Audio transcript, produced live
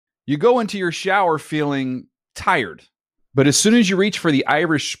You go into your shower feeling tired, but as soon as you reach for the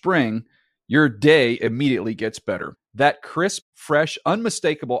Irish Spring, your day immediately gets better. That crisp, fresh,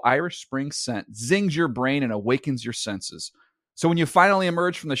 unmistakable Irish Spring scent zings your brain and awakens your senses. So when you finally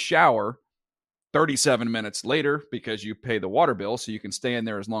emerge from the shower 37 minutes later, because you pay the water bill so you can stay in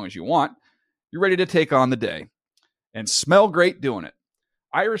there as long as you want, you're ready to take on the day and smell great doing it.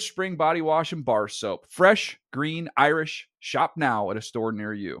 Irish Spring Body Wash and Bar Soap. Fresh, green, Irish. Shop now at a store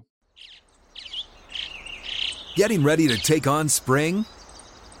near you. Getting ready to take on spring?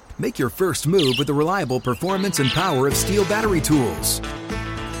 Make your first move with the reliable performance and power of Steel battery tools.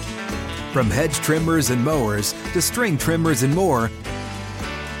 From hedge trimmers and mowers to string trimmers and more,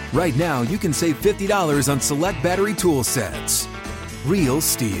 right now you can save $50 on select battery tool sets. Real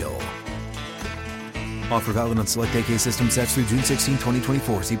Steel. Offer valid on select AK system sets through June 16,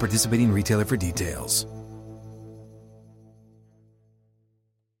 2024. See participating retailer for details.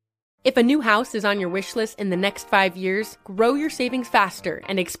 If a new house is on your wish list in the next 5 years, grow your savings faster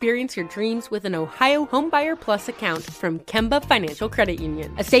and experience your dreams with an Ohio Homebuyer Plus account from Kemba Financial Credit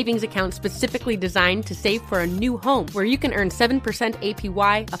Union. A savings account specifically designed to save for a new home where you can earn 7%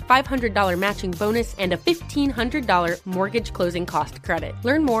 APY, a $500 matching bonus, and a $1,500 mortgage closing cost credit.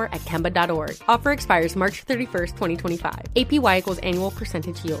 Learn more at Kemba.org. Offer expires March 31st, 2025. APY equals annual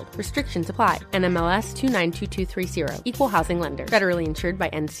percentage yield. Restrictions apply. NMLS 292230. Equal housing lender. Federally insured by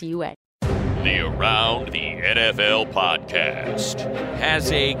NCUA. The Around the NFL podcast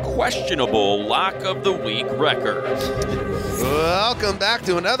has a questionable lock of the week record. Welcome back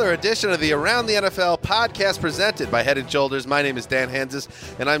to another edition of the Around the NFL podcast presented by Head & Shoulders. My name is Dan Hansis,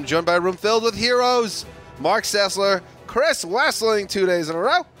 and I'm joined by a room filled with heroes. Mark Sessler, Chris Wessling 2 days in a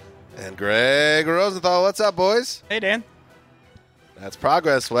row, and Greg Rosenthal. What's up, boys? Hey, Dan. That's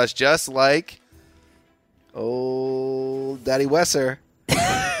progress, Wes, just like old Daddy Wesser.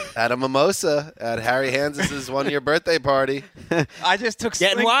 At a mimosa at Harry Hansis' one-year birthday party. I just took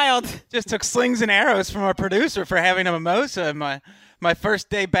Just took slings and arrows from our producer for having a mimosa in my first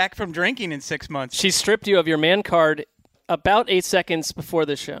day back from drinking in 6 months. She stripped you of your man card about 8 seconds before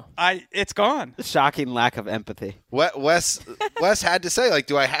the show. It's gone. Shocking lack of empathy. Wes had to say, like,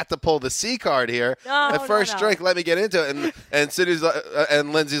 do I have to pull the C card here? No, the first drink, let me get into it. And Cindy's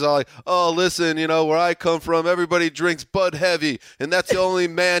and Lindsay's all like, oh, listen, where I come from, everybody drinks Bud Heavy, and that's the only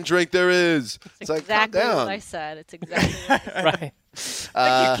man drink there is. It's like, exactly calm down. what I said. It's exactly what I said. Right.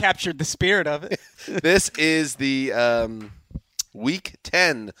 I think you captured the spirit of it. This is the Week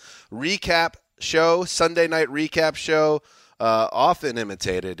 10 recap show, Sunday night recap show, often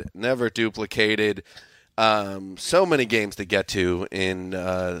imitated, never duplicated. So many games to get to in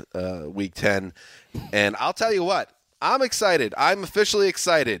Week 10. And I'll tell you what, I'm excited. I'm officially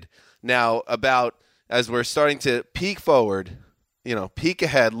excited now about, as we're starting to peek forward, peek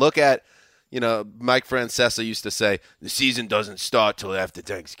ahead, look at, Mike Francesa used to say, the season doesn't start till after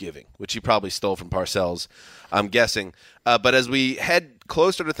Thanksgiving, which he probably stole from Parcells, I'm guessing. But as we head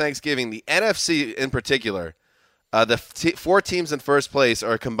closer to Thanksgiving, the NFC in particular, the four teams in first place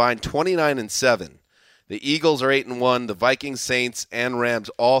are combined 29-7. The Eagles are 8-1. The Vikings, Saints, and Rams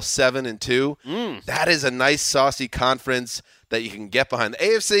all 7-2. That is a nice, saucy conference that you can get behind. The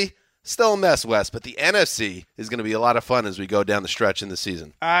AFC, still a mess, Wes, but the NFC is going to be a lot of fun as we go down the stretch in the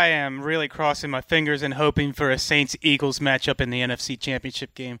season. I am really crossing my fingers and hoping for a Saints-Eagles matchup in the NFC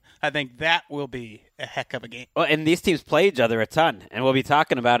Championship game. I think that will be a heck of a game. Well, and these teams play each other a ton, and we'll be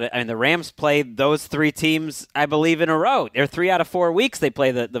talking about it. I mean, the Rams played those three teams, I believe, in a row. They're 3 out of 4 weeks. They play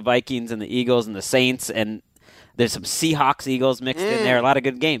the Vikings and the Eagles and the Saints, and there's some Seahawks-Eagles mixed in there. A lot of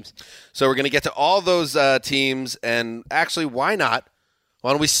good games. So we're going to get to all those teams, and actually, why not? Why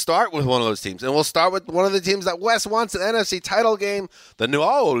don't we start with one of those teams? And we'll start with one of the teams that Wes wants, an NFC title game, the New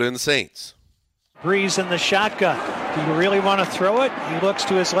Orleans Saints. Breeze in the shotgun. Do you really want to throw it? He looks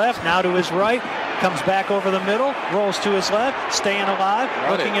to his left, now to his right, comes back over the middle, rolls to his left, staying alive,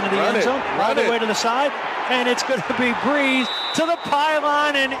 looking into the end zone, all the way to the side, and it's going to be Breeze to the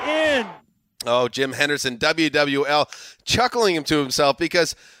pylon and in. Oh, Jim Henderson, WWL, chuckling him to himself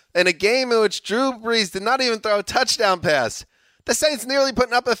because in a game in which Drew Brees did not even throw a touchdown pass, the Saints nearly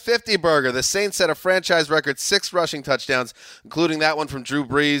putting up a 50-burger. The Saints set a franchise record 6 rushing touchdowns, including that one from Drew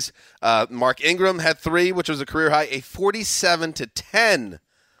Brees. Mark Ingram had 3, which was a career high, a 47-10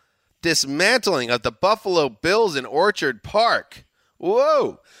 dismantling of the Buffalo Bills in Orchard Park.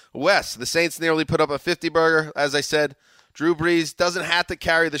 Whoa. Wes, the Saints nearly put up a 50-burger. As I said, Drew Brees doesn't have to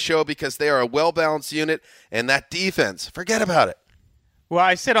carry the show because they are a well-balanced unit, and that defense, forget about it. Well,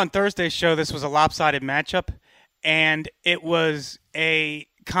 I said on Thursday's show this was a lopsided matchup. And it was a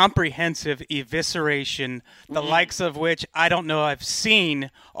comprehensive evisceration, the likes of which I don't know I've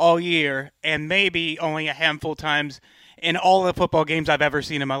seen all year, and maybe only a handful of times in all the football games I've ever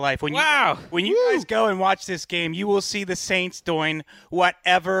seen in my life. When you guys go and watch this game, you will see the Saints doing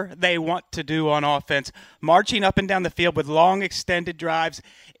whatever they want to do on offense, marching up and down the field with long extended drives,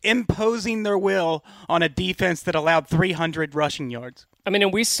 imposing their will on a defense that allowed 300 rushing yards. I mean,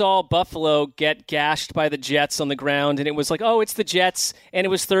 and we saw Buffalo get gashed by the Jets on the ground, and it was like, oh, it's the Jets, and it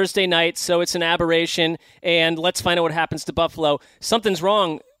was Thursday night, so it's an aberration, and let's find out what happens to Buffalo. Something's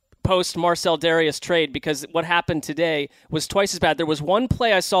wrong post Marcell Dareus trade, because what happened today was twice as bad. There was one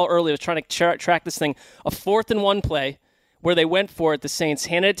play I saw earlier, I was trying to track this thing, a 4th-and-1 play where they went for it. The Saints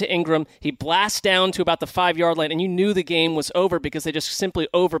handed it to Ingram. He blasts down to about the 5-yard line, and you knew the game was over because they just simply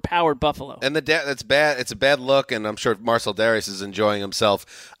overpowered Buffalo. And that's bad. It's a bad look, and I'm sure Marcell Dareus is enjoying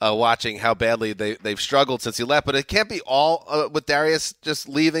himself watching how badly they've struggled since he left. But it can't be all with Dareus just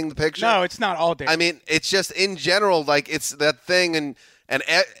leaving the picture. No, it's not all Dareus. I mean, it's just in general, like it's that thing, and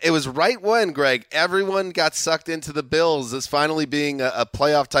it was right when, Greg, everyone got sucked into the Bills as finally being a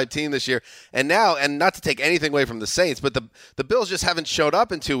playoff-type team this year. And now, and not to take anything away from the Saints, but the Bills just haven't showed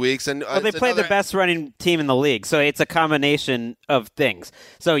up in 2 weeks. And they play the best running team in the league, so it's a combination of things.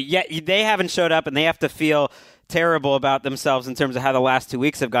 So, yeah, they haven't showed up, and they have to feel terrible about themselves in terms of how the last 2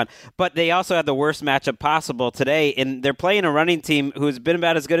 weeks have gone. But they also had the worst matchup possible today, and they're playing a running team who's been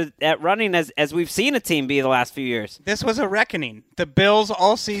about as good at running as we've seen a team be the last few years. This was a reckoning. The Bills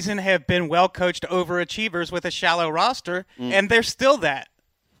all season have been well-coached overachievers with a shallow roster, and they're still that.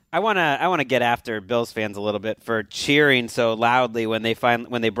 I want to get after Bills fans a little bit for cheering so loudly when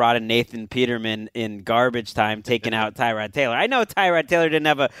they brought in Nathan Peterman in garbage time, taking out Tyrod Taylor. I know Tyrod Taylor didn't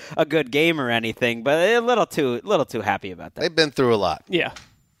have a good game or anything, but a little too happy about that. They've been through a lot. Yeah,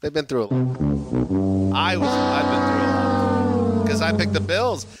 they've been through a lot. I've been through a lot because I picked the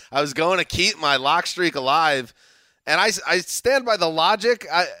Bills. I was going to keep my lock streak alive. And I stand by the logic,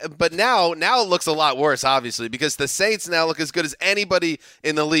 but now it looks a lot worse, obviously, because the Saints now look as good as anybody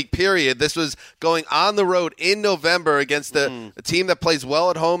in the league, period. This was going on the road in November against a team that plays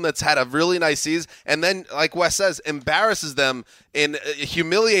well at home, that's had a really nice season, and then, like Wes says, embarrasses them in a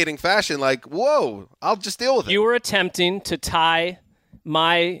humiliating fashion. Like, whoa, I'll just deal with it. You were attempting to tie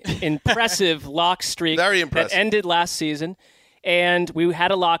my impressive lock streak that ended last season, and we had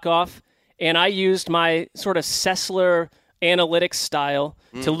a lock-off. And I used my sort of Sessler analytics style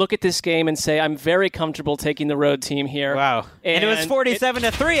to look at this game and say, I'm very comfortable taking the road team here. Wow. And it was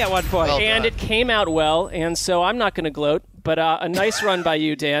 47-3 at one point. And it came out well, and so I'm not going to gloat, but a nice run by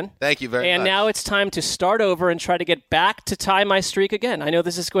you, Dan. Thank you very much. And now it's time to start over and try to get back to tie my streak again. I know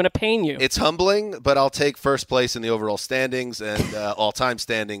this is going to pain you. It's humbling, but I'll take first place in the overall standings and all-time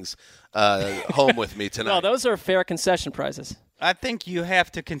standings home with me tonight. Well, those are fair concession prizes. I think you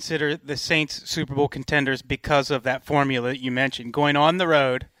have to consider the Saints Super Bowl contenders because of that formula you mentioned. Going on the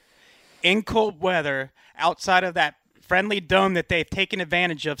road, in cold weather, outside of that friendly dome that they've taken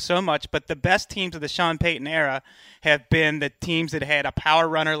advantage of so much, but the best teams of the Sean Payton era have been the teams that had a power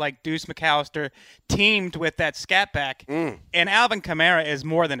runner like Deuce McAllister teamed with that scat back. And Alvin Kamara is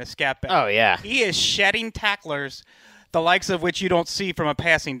more than a scat back. Oh, yeah. He is shedding tacklers, the likes of which you don't see from a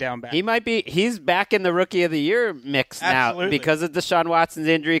passing down back. He's back in the Rookie of the Year mix now because of Deshaun Watson's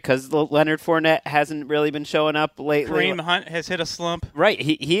injury, because Leonard Fournette hasn't really been showing up lately. Kareem Hunt has hit a slump. Right.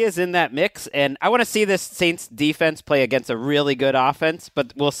 He is in that mix, and I want to see this Saints defense play against a really good offense,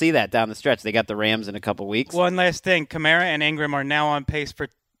 but we'll see that down the stretch. They got the Rams in a couple weeks. One last thing. Kamara and Ingram are now on pace for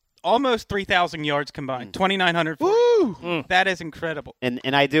almost 3,000 yards combined, 2,900. That is incredible. And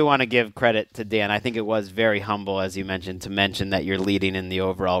I do want to give credit to Dan. I think it was very humble, as you mentioned, to mention that you're leading in the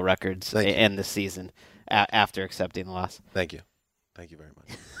overall records and the season after accepting the loss. Thank you. Thank you very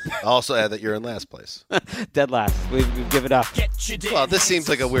much. I'll also add that you're in last place. Dead last. We've given up. Well, this seems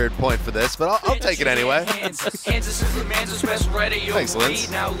like a weird point for this, but I'll take it anyway. Thanks, Lindsay.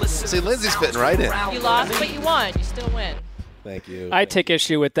 See, Lindsay's fitting right in. You lost, but you won. You still win. Thank you. I take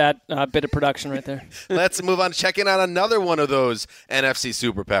issue with that bit of production right there. Let's move on. Check in on another one of those NFC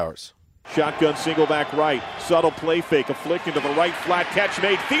superpowers. Shotgun single back right. Subtle play fake. A flick into the right flat catch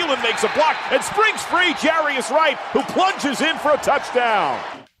made. Thielen makes a block and springs free. Jarius Wright, who plunges in for a touchdown.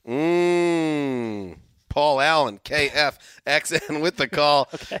 Paul Allen, KFXN with the call.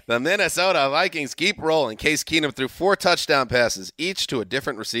 Okay. The Minnesota Vikings keep rolling. Case Keenum threw 4 touchdown passes, each to a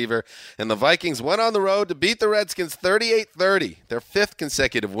different receiver, and the Vikings went on the road to beat the Redskins 38-30, their 5th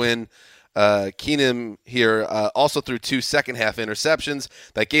consecutive win. Keenum here also threw 2 second-half interceptions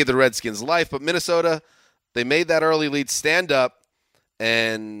that gave the Redskins life, but Minnesota, they made that early lead stand up,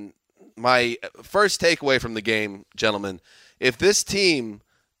 and my first takeaway from the game, gentlemen, if this team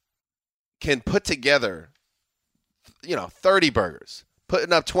can put together, 30 burgers,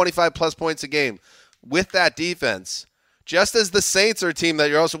 putting up 25-plus points a game with that defense, just as the Saints are a team that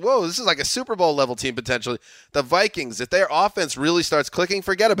you're also, this is like a Super Bowl level team potentially. The Vikings, if their offense really starts clicking,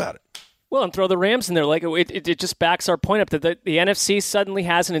 forget about it. Well, and throw the Rams in there. Like it just backs our point up that the NFC suddenly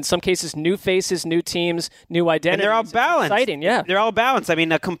has, and in some cases, new faces, new teams, new identities. And they're all balanced. Exciting, yeah. They're all balanced. I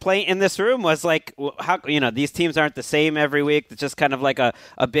mean, a complaint in this room was like, how these teams aren't the same every week. It's just kind of like a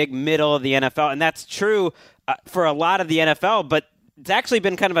big middle of the NFL, and that's true for a lot of the NFL. But it's actually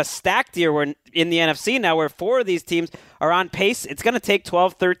been kind of a stacked year in the NFC now, where 4 of these teams are on pace. It's going to take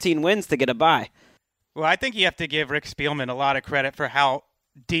 12, 13 wins to get a bye. Well, I think you have to give Rick Spielman a lot of credit for how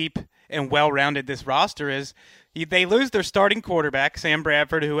deep and well-rounded this roster is. They lose their starting quarterback, Sam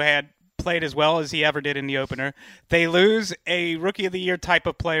Bradford, who had played as well as he ever did in the opener. They lose a Rookie of the Year type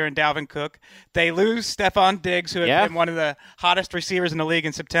of player in Dalvin Cook. They lose Stephon Diggs, who had been one of the hottest receivers in the league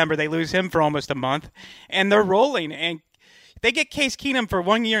in September. They lose him for almost a month. And they're rolling. And they get Case Keenum for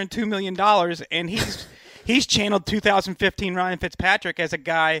 1 year and $2 million, and he's channeled 2015 Ryan Fitzpatrick as a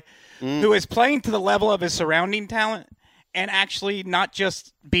guy who is playing to the level of his surrounding talent and actually not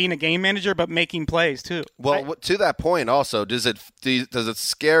just being a game manager but making plays too. Well, to that point, also, does it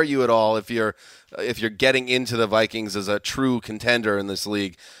scare you at all if you're getting into the Vikings as a true contender in this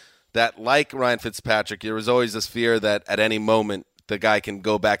league? That, like Ryan Fitzpatrick, there was always this fear that at any moment the guy can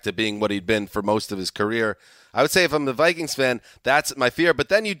go back to being what he'd been for most of his career. I would say if I'm the Vikings fan, that's my fear. But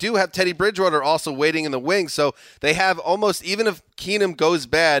then you do have Teddy Bridgewater also waiting in the wings. So they have almost, even if Keenum goes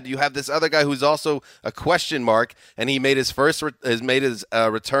bad, you have this other guy who's also a question mark, and he made his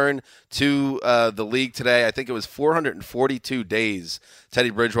return to the league today. I think it was 442 days Teddy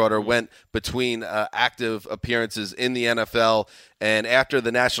Bridgewater went between active appearances in the NFL. And after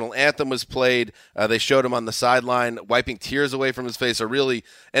the national anthem was played, they showed him on the sideline wiping tears away from his face. Or really,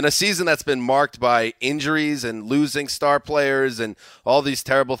 in a season that's been marked by injuries and losing star players and all these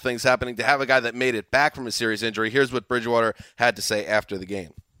terrible things happening, to have a guy that made it back from a serious injury. Here's what Bridgewater had to say after the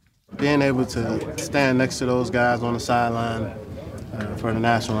game. Being able to stand next to those guys on the sideline for the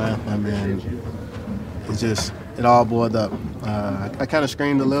national anthem, and it all boiled up. I kind of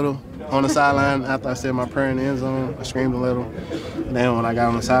screamed a little on the sideline after I said my prayer in the end zone. I screamed a little. And then when I got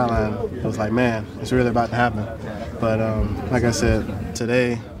on the sideline, it was like, man, it's really about to happen. But like I said,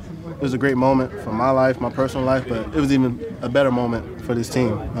 today it was a great moment for my life, my personal life, but it was even a better moment for this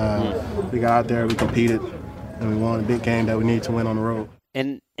team. We got out there, we competed, and we won a big game that we needed to win on the road.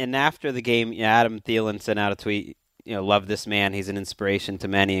 And after the game, Adam Thielen sent out a tweet, love this man. He's an inspiration to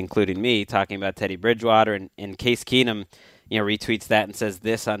many, including me, talking about Teddy Bridgewater. And Case Keenum, retweets that and says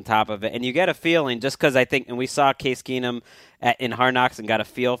this on top of it. And you get a feeling, just because I think, and we saw Case Keenum in Hard Knocks and got a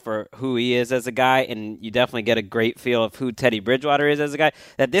feel for who he is as a guy, and you definitely get a great feel of who Teddy Bridgewater is as a guy,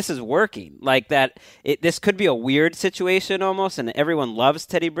 that this is working. Like that, this could be a weird situation almost, and everyone loves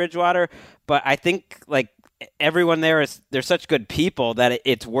Teddy Bridgewater, but I think like everyone they're such good people that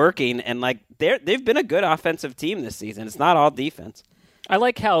it's working, and like they've been a good offensive team this season. It's not all defense. I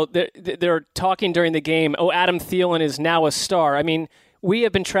like how they're talking during the game, Adam Thielen is now a star. I mean, we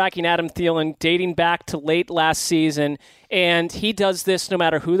have been tracking Adam Thielen dating back to late last season, and he does this no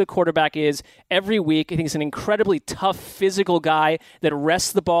matter who the quarterback is every week. I think he's an incredibly tough, physical guy that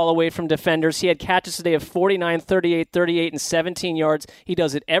wrests the ball away from defenders. He had catches today of 49, 38, 38, and 17 yards. He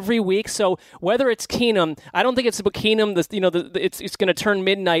does it every week. So whether it's Keenum, I don't think it's about Keenum. It's going to turn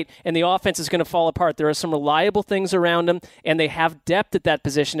midnight, and the offense is going to fall apart. There are some reliable things around him, and they have depth at that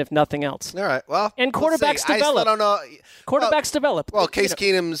position, if nothing else. All right, well, and quarterbacks develop. I don't know. Quarterbacks develop. Well, Case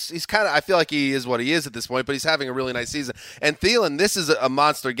Keenum's, he's kind of, I feel like he is what he is at this point, but he's having a really nice season. And Thielen, this is a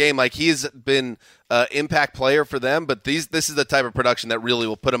monster game. Like, he's been impact player for them, but this is the type of production that really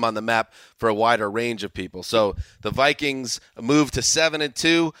will put him on the map for a wider range of people. So the Vikings move to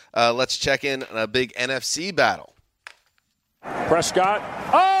 7-2. Let's check in on a big NFC battle. Prescott.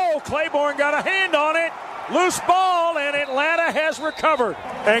 Oh, Claiborne got a hand on it. Loose ball, and Atlanta has recovered.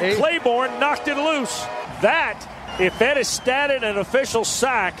 And Claiborne knocked it loose. That, if that is statted an official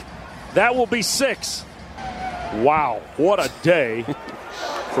sack, that will be 6. Wow, what a day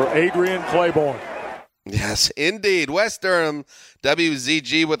for Adrian Claiborne. Yes, indeed. West Durham,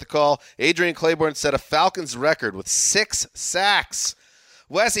 WZG with the call. Adrian Claiborne set a Falcons record with 6 sacks.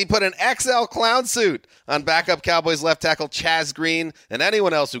 Wes, he put an XL clown suit on backup Cowboys left tackle Chaz Green and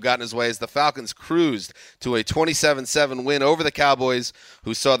anyone else who got in his way as the Falcons cruised to a 27-7 win over the Cowboys,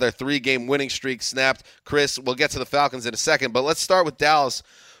 who saw their 3-game winning streak snapped. Chris, we'll get to the Falcons in a second, but let's start with Dallas,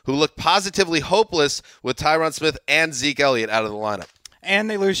 who looked positively hopeless with Tyron Smith and Zeke Elliott out of the lineup. And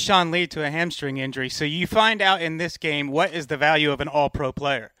they lose Sean Lee to a hamstring injury. So you find out in this game what is the value of an all-pro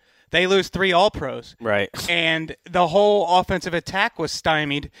player. they lose 3 All-Pros. Right. And the whole offensive attack was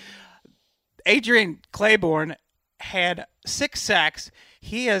stymied. Adrian Claiborne had 6 sacks.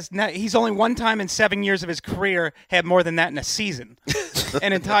 He's only one time in 7 years of his career had more than that in a season,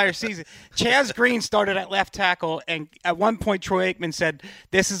 an entire season. Chaz Green started at left tackle, and at one point Troy Aikman said,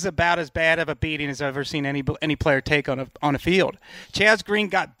 "This is about as bad of a beating as I've ever seen any player take on a field." Chaz Green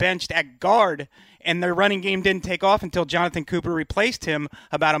got benched at guard, and their running game didn't take off until Jonathan Cooper replaced him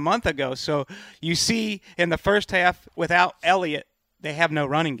about a month ago. So you see in the first half, without Elliott, they have no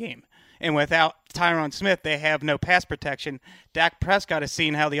running game. And without Tyron Smith, they have no pass protection. Dak Prescott has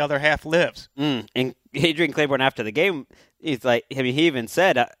seen how the other half lives. And Adrian Claiborne, after the game, he's like, he even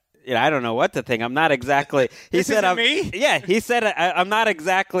said, I don't know what to think. I'm not exactly. He said, me? Yeah, he said, I'm not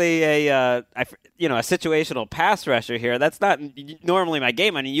exactly a situational pass rusher here. That's not normally my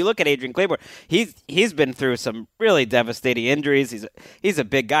game. I mean, you look at Adrian Claiborne. He's been through some really devastating injuries. He's a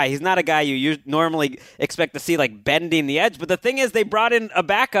big guy. He's not a guy you normally expect to see like bending the edge. But the thing is, they brought in a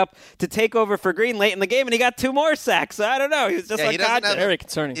backup to take over for Green late in the game, and he got 2 more sacks. So I don't know. He was just very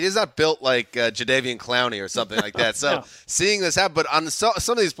concerning. He is not built like Jadeveon Clowney or something like that. So seeing this happen, but on some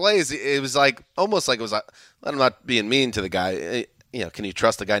of these plays, it was almost like I'm not being mean to the guy. Can you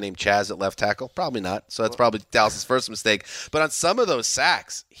trust a guy named Chaz at left tackle? Probably not. So that's probably Dallas' first mistake. But on some of those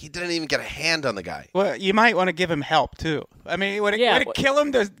sacks, he didn't even get a hand on the guy. Well, you might want to give him help, too. I mean, would it kill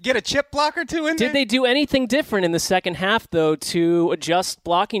him to get a chip block or 2 in there? Did they do anything different in the second half, though, to adjust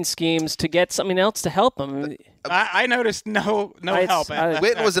blocking schemes to get something else to help him? I noticed no help.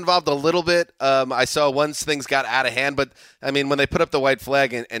 Witten was involved a little bit. I saw once things got out of hand, but I mean, when they put up the white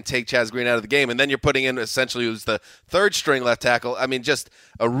flag and take Chaz Green out of the game, and then you're putting in essentially who's the 3rd string left tackle. I mean, just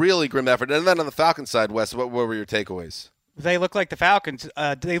a really grim effort. And then on the Falcons side, Wes, what were your takeaways? They look like the Falcons.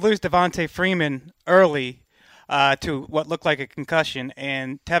 They lose Devontae Freeman early to what looked like a concussion,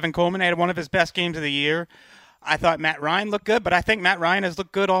 and Tevin Coleman had one of his best games of the year. I thought Matt Ryan looked good, but I think Matt Ryan has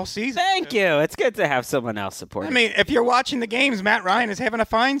looked good all season. Thank you. It's good to have someone else supporting. I mean, if you're watching the games, Matt Ryan is having a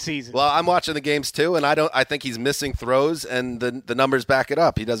fine season. Well, I'm watching the games too, and I think he's missing throws, and the numbers back it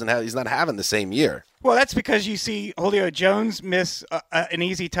up. He's not having the same year. Well, that's because you see Julio Jones miss an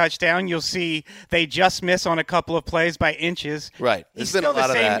easy touchdown. You'll see they just miss on a couple of plays by inches. Right. He's been a lot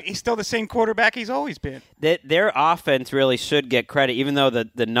of that. He's still the same quarterback he's always been. Their offense really should get credit, even though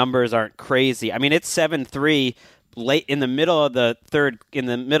the numbers aren't crazy. I mean, it's 7-3 late in the middle of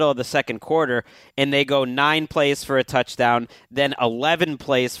the second quarter, and they go 9 plays for a touchdown, then 11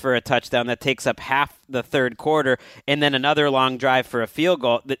 plays for a touchdown. That takes up half the third quarter, and then another long drive for a field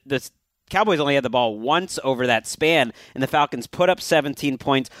goal. The Cowboys only had the ball once over that span, and the Falcons put up 17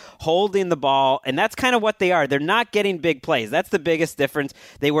 points holding the ball, and that's kind of what they are. They're not getting big plays. That's the biggest difference.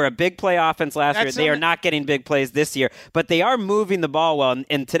 They were a big play offense last year. They are not getting big plays this year, but they are moving the ball well,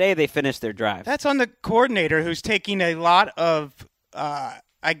 and today they finished their drive. That's on the coordinator, who's taking a lot of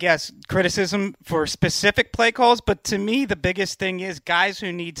criticism for specific play calls, but to me the biggest thing is guys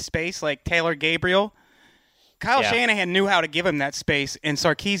who need space, like Taylor Gabriel. Kyle Shanahan knew how to give him that space, and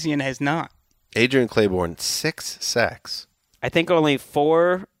Sarkisian has not. Adrian Claiborne, 6 sacks. I think only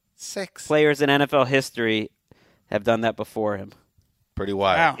 4 players in NFL history have done that before him. Pretty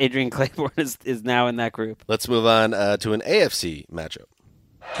wild. Wow. Adrian Claiborne is now in that group. Let's move on to an AFC matchup.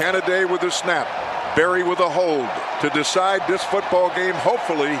 Canada with a snap. Berry with a hold to decide this football game,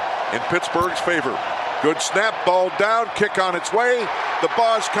 hopefully, in Pittsburgh's favor. Good snap, ball down, kick on its way. The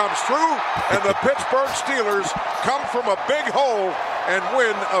buzz comes through, and the Pittsburgh Steelers come from a big hole and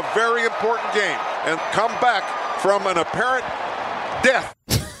win a very important game and come back from an apparent death.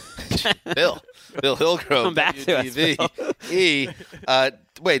 Bill Hillgrove. Come back to us,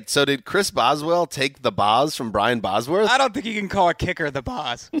 Wait, so did Chris Boswell take the Boz from Brian Bosworth? I don't think you can call a kicker the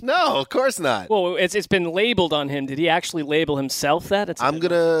Boz. No, of course not. Well, it's been labeled on him. Did he actually label himself that? I'm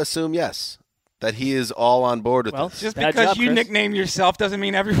going to assume yes. That he is all on board with this. Just because you nickname yourself doesn't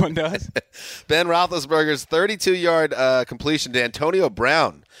mean everyone does. Ben Roethlisberger's 32-yard completion to Antonio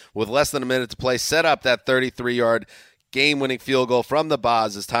Brown with less than a minute to play set up that 33-yard game-winning field goal from the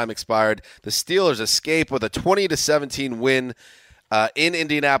Boz as time expired. The Steelers escape with a 20-17 win in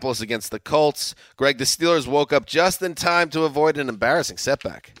Indianapolis against the Colts. Greg, the Steelers woke up just in time to avoid an embarrassing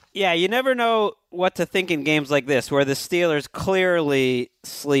setback. Yeah, you never know what to think in games like this, where the Steelers clearly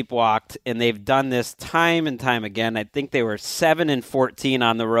sleepwalked, and they've done this time and time again. I think they were 7-14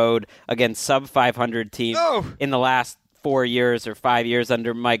 on the road against sub-500 teams in the last 4 years or 5 years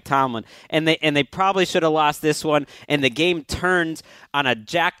under Mike Tomlin, and they probably should have lost this one. And the game turns on a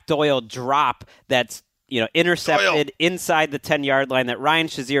Jack Doyle drop that's intercepted inside the 10-yard line that Ryan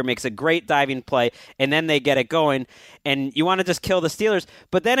Shazier makes a great diving play, and then they get it going. And you want to just kill the Steelers.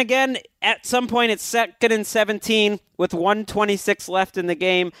 But then again, at some point, it's 2nd and 17 with 1:26 left in the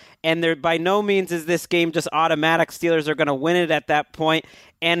game, and there by no means is this game just automatic. Steelers are going to win it at that point.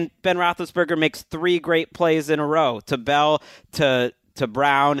 And Ben Roethlisberger makes 3 great plays in a row to Bell, to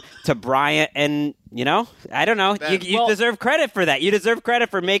Brown, to Bryant, and I don't know. You deserve credit for that. You deserve credit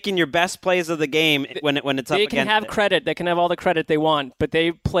for making your best plays of the game when it's up against They can have credit. They can have all the credit they want, but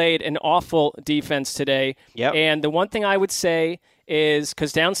they played an awful defense today. Yep. And the one thing I would say is,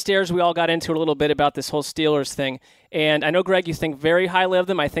 because downstairs we all got into it a little bit about this whole Steelers thing, and I know, Greg, you think very highly of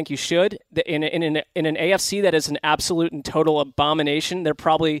them. I think you should. In an AFC that is an absolute and total abomination, they're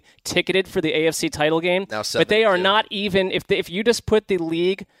probably ticketed for the AFC title game. Now but they are not even, if you just put the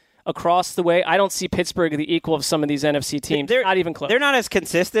league across the way, I don't see Pittsburgh the equal of some of these NFC teams. They're not even close. They're not as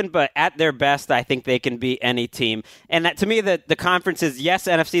consistent, but at their best, I think they can beat any team. And that, to me, the conference is, yes,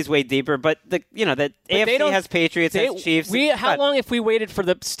 NFC is way deeper, but the AFC has Patriots, has Chiefs. How long if we waited for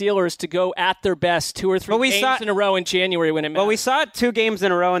the Steelers to go at their best 2 or 3 games in a row in January when it mattered? Well, we saw it 2 games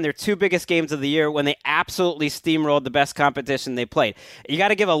in a row in their 2 biggest games of the year when they absolutely steamrolled the best competition they played. You got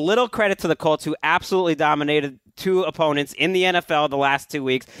to give a little credit to the Colts, who absolutely dominated 2 opponents in the NFL the last 2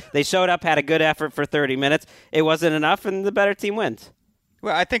 weeks. They showed up, had a good effort for 30 minutes. It wasn't enough, and the better team wins.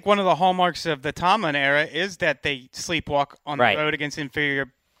 Well, I think one of the hallmarks of the Tomlin era is that they sleepwalk on the road against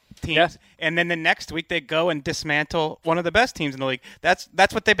inferior teams, and then the next week they go and dismantle one of the best teams in the league. That's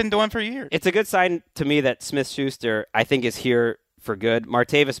what they've been doing for years. It's a good sign to me that Smith-Schuster, I think, is here for good.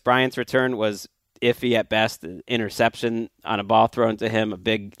 Martavis Bryant's return was iffy at best, an interception on a ball thrown to him, a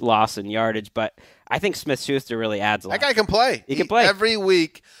big loss in yardage, but I think Smith-Schuster really adds a lot. That guy can play. He can play. Every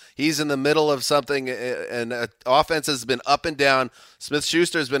week he's in the middle of something, and offense has been up and down.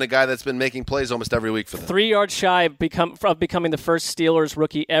 Smith-Schuster has been a guy that's been making plays almost every week for them. 3 yards shy of becoming the first Steelers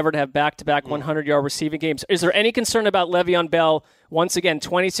rookie ever to have back-to-back 100-yard receiving games. Is there any concern about Le'Veon Bell? Once again,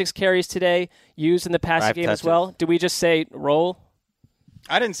 26 carries today, used in the passing game as well. Do we just say roll?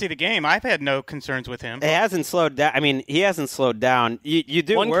 I didn't see the game. I've had no concerns with him. He hasn't slowed down. I mean, he hasn't slowed down. You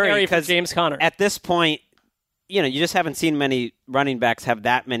do worry because James Conner. At this point, you just haven't seen many running backs have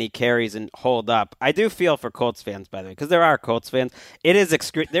that many carries and hold up. I do feel for Colts fans, by the way, because there are Colts fans. It is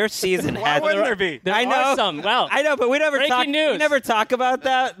their season Why has. wouldn't there be? There are some. Well, I know, but we never talk about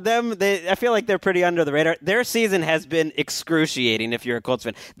that. I feel like they're pretty under the radar. Their season has been excruciating. If you're a Colts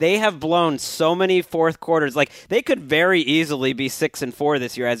fan, they have blown so many fourth quarters. Like, they could very easily be 6-4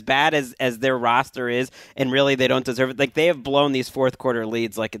 this year, as bad as their roster is, and really they don't deserve it. Like, they have blown these fourth quarter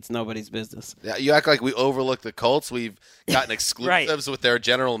leads like it's nobody's business. Yeah, you act like we overlook the Colts. We've gotten exclusives with their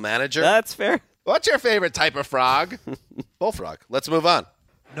general manager. That's fair. What's your favorite type of frog? Bullfrog. Let's move on.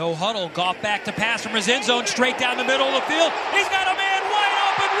 No huddle. Goff back to pass from his end zone, straight down the middle of the field. He's got a man wide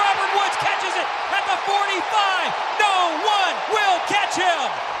open. Robert Woods catches it at the 45. No one will catch him.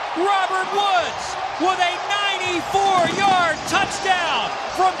 Robert Woods with a 94-yard touchdown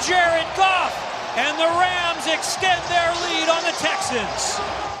from Jared Goff. And the Rams extend their lead on the Texans.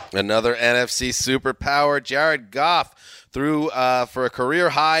 Another NFC superpower, Jared Goff, threw for a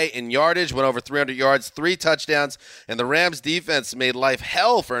career high in yardage, went over 300 yards, 3 touchdowns, and the Rams defense made life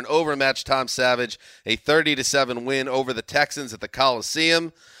hell for an overmatched Tom Savage, a 30-7 win over the Texans at the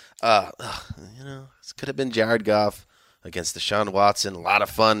Coliseum. This could have been Jared Goff against Deshaun Watson. A lot of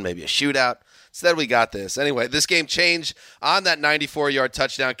fun, maybe a shootout. Instead, we got this. Anyway, this game changed on that 94-yard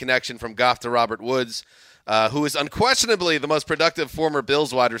touchdown connection from Goff to Robert Woods, who is unquestionably the most productive former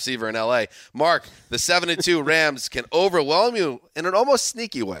Bills wide receiver in L.A. Mark, the 7-2 Rams can overwhelm you in an almost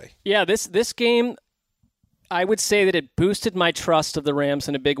sneaky way. Yeah, this game, I would say that it boosted my trust of the Rams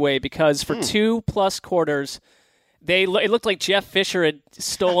in a big way, because for 2+ quarters, it looked like Jeff Fisher had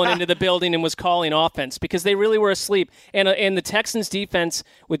stolen into the building and was calling offense, because they really were asleep. And the Texans' defense,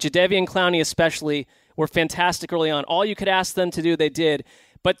 with Jadeveon Clowney especially, were fantastic early on. All you could ask them to do, they did.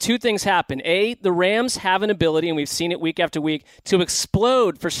 But 2 things happen. A, the Rams have an ability, and we've seen it week after week, to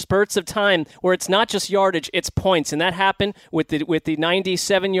explode for spurts of time where it's not just yardage, it's points. And that happened with the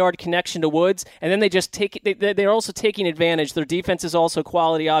 97-yard connection to Woods. And then they just they're also taking advantage. Their defense is also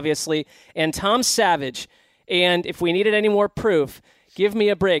quality, obviously. And Tom Savage, and if we needed any more proof, give me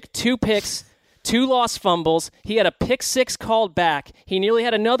a break. 2 picks, 2 lost fumbles. He had a pick 6 called back. He nearly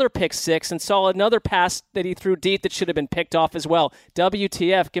had another pick 6 and saw another pass that he threw deep that should have been picked off as well.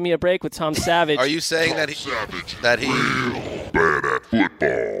 WTF, give me a break with Tom Savage. Are you saying that he real bad at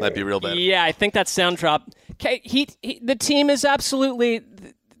football? Might be real bad. Yeah, I think that sound drop. The team is absolutely,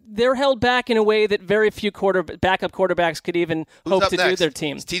 they're held back in a way that very few backup quarterbacks could even hope to do their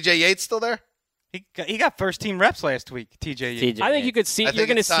team. Is TJ Yates still there? He got first-team reps last week, TJ Yates. I think you could see you're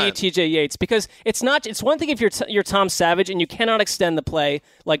going to see TJ Yates because it's one thing if you're Tom Savage and you cannot extend the play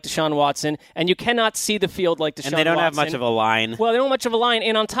like Deshaun Watson and you cannot see the field like Deshaun Watson. And they don't have much of a line. Well, they don't have much of a line,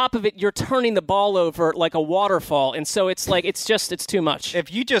 and on top of it, you're turning the ball over like a waterfall, and so it's too much.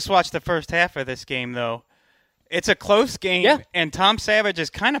 If you just watch the first half of this game, though, it's a close game, and Tom Savage is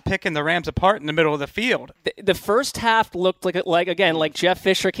kind of picking the Rams apart in the middle of the field. The first half looked like Jeff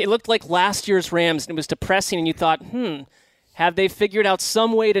Fisher. It looked like last year's Rams, and it was depressing, and you thought, have they figured out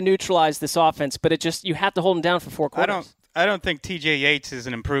some way to neutralize this offense? But you have to hold them down for 4 quarters. I don't think TJ Yates is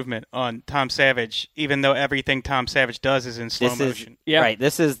an improvement on Tom Savage, even though everything Tom Savage does is in slow motion. Right.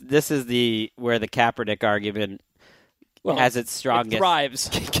 This is where the Kaepernick argument has its strongest thrives.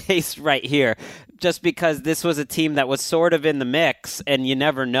 case right here. Just because this was a team that was sort of in the mix, and you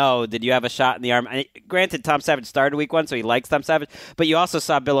never know, did you have a shot in the arm? Granted, Tom Savage started week 1, so he likes Tom Savage, but you also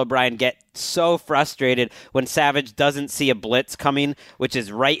saw Bill O'Brien get so frustrated when Savage doesn't see a blitz coming, which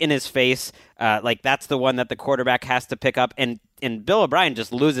is right in his face. That's the one that the quarterback has to pick up, and Bill O'Brien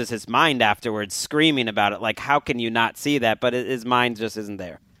just loses his mind afterwards, screaming about it. Like, how can you not see that? But his mind just isn't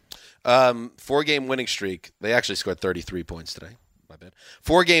there. 4-game winning streak. They actually scored 33 points today. My bad.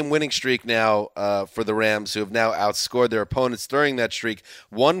 4-game winning streak now for the Rams, who have now outscored their opponents during that streak,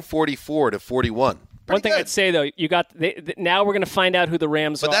 144-41. One thing I'd say though, now we're going to find out who the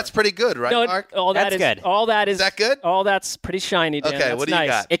Rams are. But that's pretty good, right, Mark? That's good. Is that good? All that's pretty shiny, Dan. Okay, that's what do you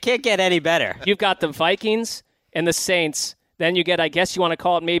got? It can't get any better. You've got the Vikings and the Saints. Then you get, I guess you want to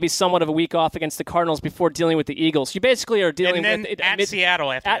call it maybe somewhat of a week off against the Cardinals before dealing with the Eagles. You basically are dealing with at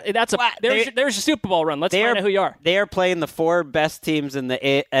Seattle after that. There's your Super Bowl run. Let's find out who you are. They are playing the 4 best teams in the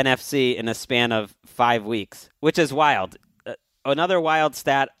NFC in a span of 5 weeks, which is wild. Another wild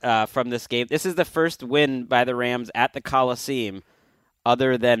stat from this game. This is the first win by the Rams at the Coliseum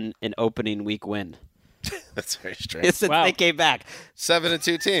other than an opening week win. That's very strange. Since they came back.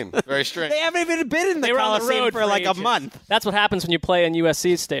 7-2 team. Very strange. They haven't even been in the Coliseum for like a month. That's what happens when you play in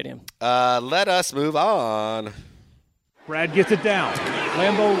USC Stadium. Let us move on. Brad gets it down.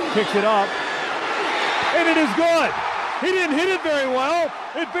 Lambo picks it up. And it is good. He didn't hit it very well.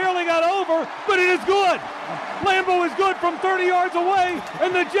 It barely got over, but it is good. Lambo is good from 30 yards away,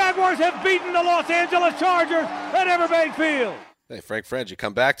 and the Jaguars have beaten the Los Angeles Chargers at Everbank Field. Hey, Frank French, you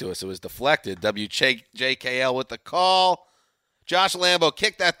come back to us. It was deflected. WJKL with the call. Josh Lambo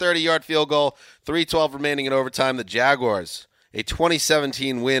kicked that 30-yard field goal. 3:12 remaining in overtime. The Jaguars, a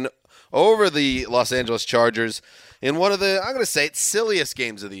 2017 win over the Los Angeles Chargers in one of the, I'm going to say, silliest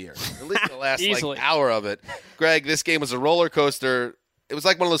games of the year. At least the last hour of it. Greg, this game was a roller coaster. It was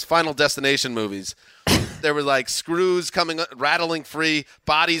like one of those Final Destination movies. There were like screws rattling free,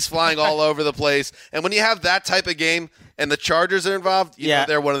 bodies flying all over the place. And when you have that type of game and the Chargers are involved, you know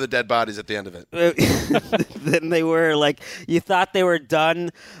they're one of the dead bodies at the end of it. Then they were you thought they were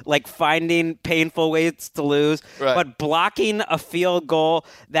done, finding painful ways to lose, but blocking a field goal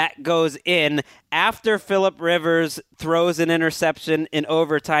that goes in after Phillip Rivers throws an interception in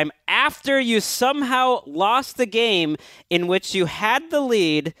overtime, after you somehow lost the game in which you had the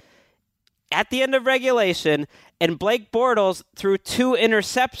lead at the end of regulation, and Blake Bortles threw 2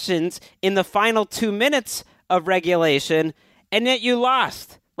 interceptions in the final 2 minutes of regulation, and yet you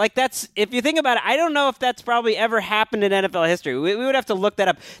lost. That's, if you think about it, I don't know if that's probably ever happened in NFL history. We would have to look that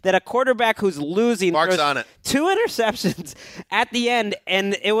up. That a quarterback who's losing Mark's on it. 2 interceptions at the end,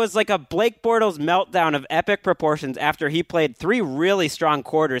 and it was like a Blake Bortles meltdown of epic proportions after he played 3 really strong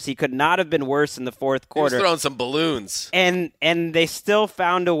quarters. He could not have been worse in the fourth quarter. He was throwing some balloons. And they still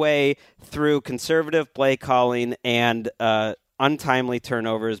found a way through conservative play calling and untimely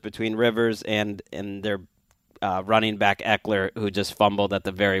turnovers between Rivers and their running back Eckler, who just fumbled at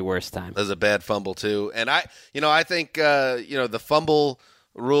the very worst time. That was a bad fumble too, and I think the fumble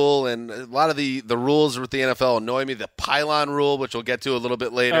rule and a lot of the rules with the NFL annoy me. The pylon rule, which we'll get to a little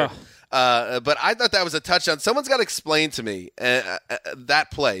bit later, but I thought that was a touchdown. Someone's got to explain to me that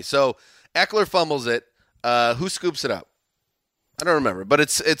play. So Eckler fumbles it. Who scoops it up? I don't remember, but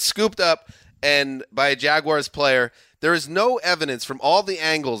it's scooped up and by a Jaguars player. There is no evidence from all the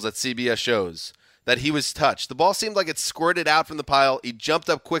angles that CBS shows that he was touched. The ball seemed like it squirted out from the pile. He jumped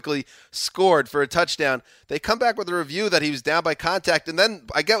up quickly, scored for a touchdown. They come back with a review that he was down by contact, and then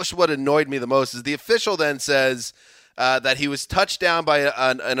I guess what annoyed me the most is the official then says that he was touched down by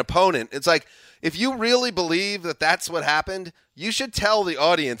an opponent. It's like, if you really believe that that's what happened, you should tell the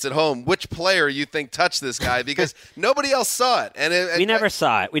audience at home which player you think touched this guy, because nobody else saw it. And we never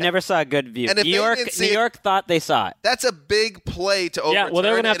saw it. We never saw a good view. New York thought they saw it. That's a big play to overturn,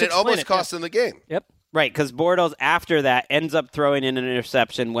 they're gonna have to and it almost explain it, cost them the game. Yep. Right, because Bortles, after that, ends up throwing in an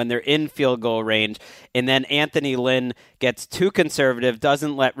interception when they're in field goal range, and then Anthony Lynn gets too conservative,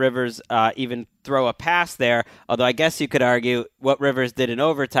 doesn't let Rivers even throw a pass there, although I guess you could argue what Rivers did in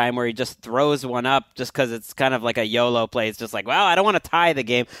overtime where he just throws one up just because it's kind of like a YOLO play. It's just like, well, I don't want to tie the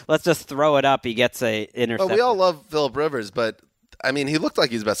game. Let's just throw it up. He gets a interception. Well, we all love Phillip Rivers, but, I mean, he looked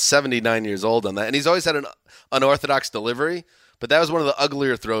like he's about 79 years old on that, and he's always had an unorthodox delivery. But that was one of the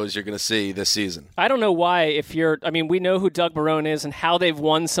uglier throws you're going to see this season. I don't know why, we know who Doug Marrone is and how they've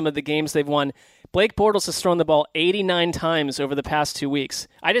won some of the games they've won. Blake Bortles has thrown the ball 89 times over the past 2 weeks.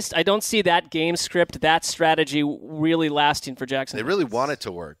 I don't see that game script, that strategy really lasting for Jackson. They really want it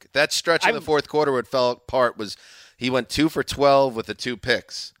to work. That stretch in the fourth quarter where it fell apart was he went 2 for 12 with the 2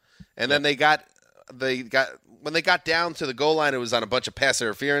 picks. And then when they got down to the goal line, it was on a bunch of pass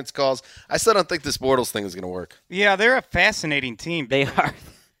interference calls. I still don't think this Bortles thing is going to work. Yeah, they're a fascinating team. They are.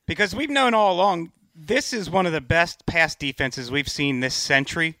 Because we've known all along, this is one of the best pass defenses we've seen this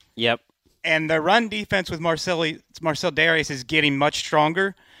century. Yep. And the run defense with Marcel Darius is getting much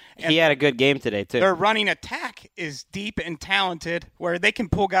stronger. He had a good game today, too. Their running attack is deep and talented, where they can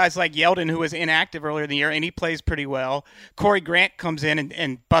pull guys like Yeldon, who was inactive earlier in the year, and he plays pretty well. Corey Grant comes in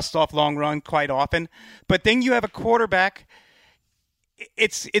and busts off long run quite often. But then you have a quarterback.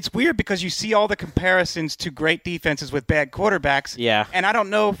 It's weird because you see all the comparisons to great defenses with bad quarterbacks. Yeah. And I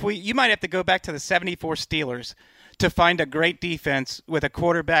don't know if you might have to go back to the 74 Steelers to find a great defense with a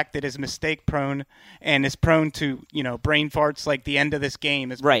quarterback that is mistake-prone and is prone to, brain farts like the end of this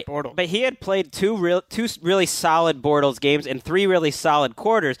game is right. Bortles. But he had played two really solid Bortles games and 3 really solid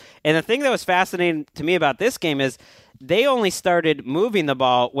quarters. And the thing that was fascinating to me about this game is they only started moving the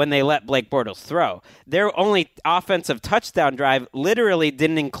ball when they let Blake Bortles throw. Their only offensive touchdown drive literally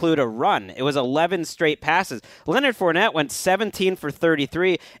didn't include a run. It was 11 straight passes. Leonard Fournette went 17 for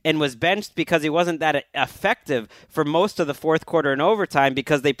 33 and was benched because he wasn't that effective for most of the fourth quarter and overtime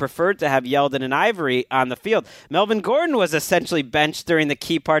because they preferred to have Yeldon and Ivory on the field. Melvin Gordon was essentially benched during the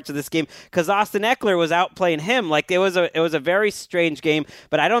key parts of this game because Austin Eckler was outplaying him. Like it was a very strange game,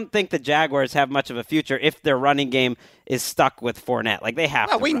 but I don't think the Jaguars have much of a future if their running game is stuck with Fournette. Like they have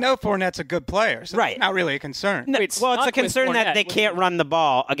to. We know Fournette's a good player, so right. It's not really a concern. No, it's a concern that they can't run the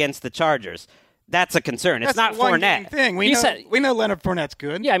ball against the Chargers. That's a concern. It's not Fournette. Thing. We know Leonard Fournette's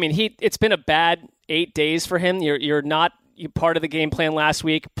good. Yeah, I mean, it's been a bad 8 days for him. You're not part of the game plan last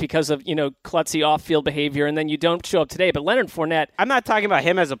week because of, klutzy off-field behavior, and then you don't show up today. But Leonard Fournette... I'm not talking about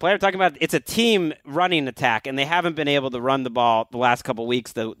him as a player. I'm talking about it's a team running attack, and they haven't been able to run the ball the last couple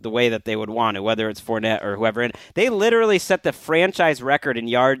weeks the way that they would want to, whether it's Fournette or whoever. And they literally set the franchise record in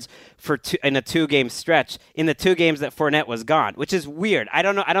yards in a 2-game stretch in the 2 games that Fournette was gone, which is weird. I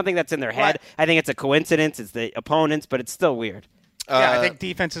don't know. I don't think that's in their head. I think it's a coincidence. It's the opponents, but it's still weird. Yeah, I think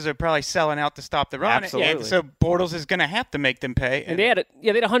defenses are probably selling out to stop the run. Absolutely. And so Bortles is going to have to make them pay. And they had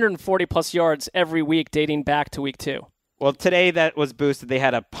 140-plus yards every week dating back to week 2. Well, today that was boosted. They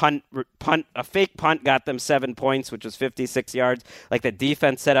had a fake punt got them 7 points, which was 56 yards. Like the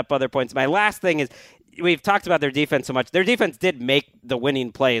defense set up other points. My last thing is, we've talked about their defense so much. Their defense did make the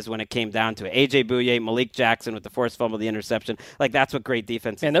winning plays when it came down to it. A.J. Bouye, Malik Jackson with the forced fumble, the interception. Like that's what great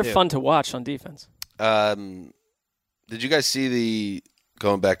defense is. And they're fun to watch on defense. Did you guys see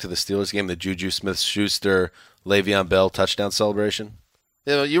going back to the Steelers game, the Juju Smith-Schuster, Le'Veon Bell touchdown celebration?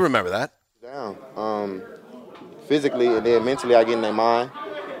 You remember that? Down. Physically and then mentally, I get in their mind,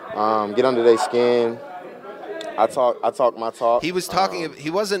 get under their skin. I talk my talk. He was talking. He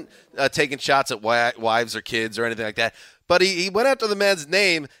wasn't taking shots at wives or kids or anything like that. But he went after the man's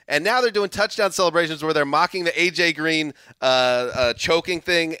name, and now they're doing touchdown celebrations where they're mocking the A.J. Green choking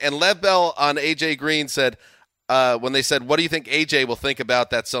thing. And Lev Bell on A.J. Green said, when they said, what do you think A.J. will think about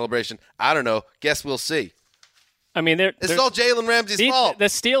that celebration? I don't know. Guess we'll see. I mean, it's all Jalen Ramsey's fault. The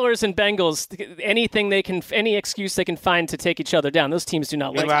Steelers and Bengals, any excuse they can find to take each other down. Those teams do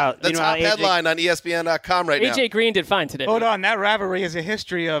not like it. The top headline on ESPN.com right now. A.J. Green did fine today. Hold on, that rivalry is a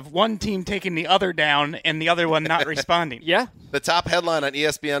history of one team taking the other down and the other one not responding. Yeah. The top headline on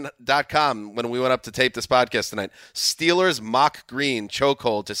ESPN.com when we went up to tape this podcast tonight: Steelers mock Green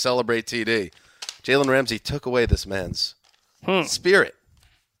chokehold to celebrate TD. Jalen Ramsey took away this man's spirit.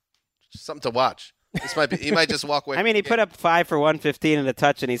 Something to watch. He might just walk away. I mean, he put up 5 for 115 and a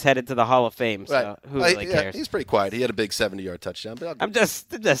touch, and he's headed to the Hall of Fame. So right. who really cares? He's pretty quiet. He had a big 70-yard touchdown. But I'm just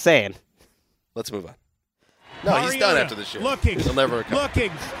saying. Let's move on. No, he's done after this year. He'll never recover.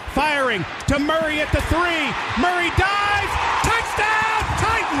 Looking, firing to Murray at the 3. Murray dives, touchdown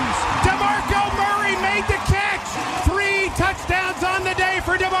Titans! DeMarco Murray made the catch. 3 touchdowns on the day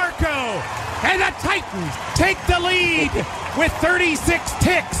for DeMarco, and the Titans take the lead with 36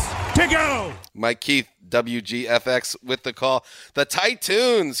 ticks to to go. Mike Keith, WGFX, with the call. The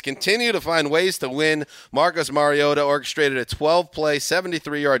Titans continue to find ways to win. Marcus Mariota orchestrated a 12-play,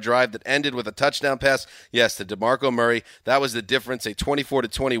 73-yard drive that ended with a touchdown pass. Yes, to DeMarco Murray. That was the difference, a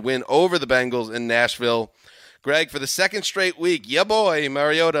 24-20 win over the Bengals in Nashville. Greg, for the second straight week, yeah, boy,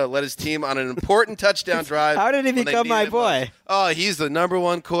 Mariota led his team on an important touchdown drive. How did he become my boy? Oh, he's the number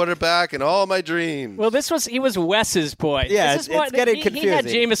one quarterback in all my dreams. Well, he was Wes's boy. Yeah, it's getting confusing. He had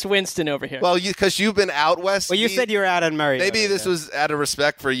Jameis Winston over here. Well, because you've been out west. Well, you said you were out on Mariota. Maybe this was out of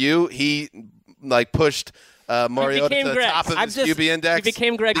respect for you. He pushed Mariota to the top of his QB index. He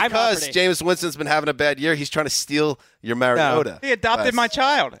became Greg's because property. Jameis Winston's been having a bad year. He's trying to steal your Mariota. He adopted my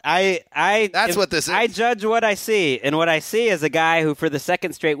child. That's what this is. I judge what I see, and what I see is a guy who, for the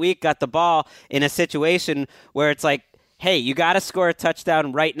second straight week, got the ball in a situation where it's like, hey, you got to score a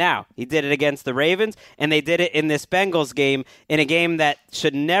touchdown right now. He did it against the Ravens, and they did it in this Bengals game, in a game that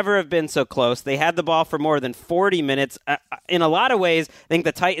should never have been so close. They had the ball for more than 40 minutes. In a lot of ways, I think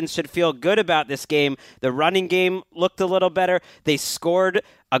the Titans should feel good about this game. The running game looked a little better. They scored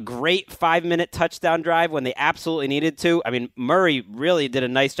a great 5-minute touchdown drive when they absolutely needed to. I mean, Murray really did a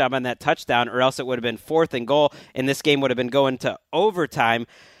nice job on that touchdown, or else it would have been 4th and goal, and this game would have been going to overtime.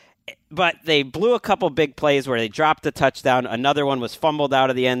 But they blew a couple big plays where they dropped a touchdown. Another one was fumbled out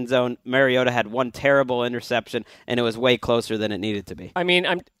of the end zone. Mariota had one terrible interception, and it was way closer than it needed to be. I mean,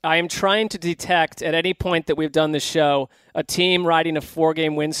 I am trying to detect at any point that we've done this show a team riding a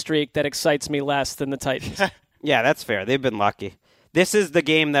 4-game win streak that excites me less than the Titans. Yeah, that's fair. They've been lucky. This is the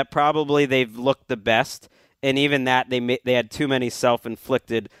game that probably they've looked the best, and even that they had too many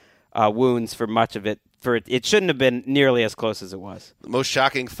self-inflicted wounds for much of it. It shouldn't have been nearly as close as it was. The most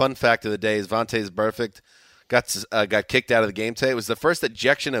shocking fun fact of the day is Vontaze Burfict got kicked out of the game today. It was the first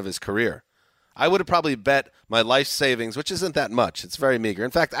ejection of his career. I would have probably bet my life savings, which isn't that much. It's very meager.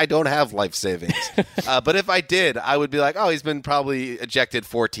 In fact, I don't have life savings. But if I did, I would be like, oh, he's been probably ejected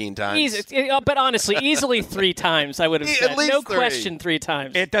 14 times. But honestly, easily 3 times I would have said. At least no 3. question 3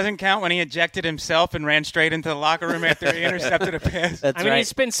 times. It doesn't count when he ejected himself and ran straight into the locker room after he intercepted a pass. That's right.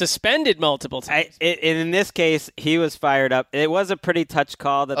 He's been suspended multiple times. In this case, he was fired up. It was a pretty touch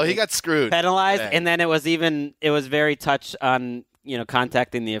call. He got screwed. Penalized, Yeah. and then it was very touch on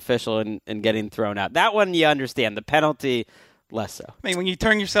contacting the official and getting thrown out. That one you understand. The penalty, less so. I mean, when you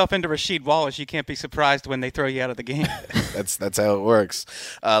turn yourself into Rasheed Wallace, you can't be surprised when they throw you out of the game. That's how it works.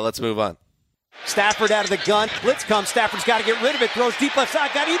 Let's move on. Stafford out of the gun. Blitz comes. Stafford's got to get rid of it. Throws deep left side.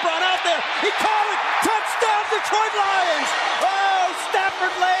 Got Ebron out there. He caught it. Touchdown, Detroit Lions. Oh,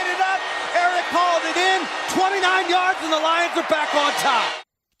 Stafford laid it up. Eric called it in. 29 yards, and the Lions are back on top.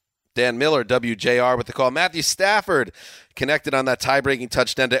 Dan Miller, WJR, with the call. Matthew Stafford connected on that tie-breaking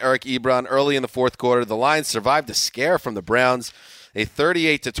touchdown to Eric Ebron early in the fourth quarter. The Lions survived a scare from the Browns, a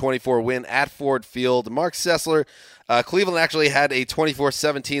 38-24 win at Ford Field. Mark Sessler, Cleveland actually had a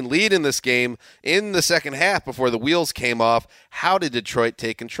 24-17 lead in this game in the second half before the wheels came off. How did Detroit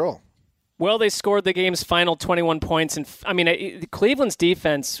take control? Well, they scored the game's final 21 points. And Cleveland's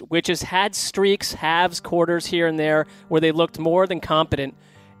defense, which has had streaks, halves, quarters here and there, where they looked more than competent.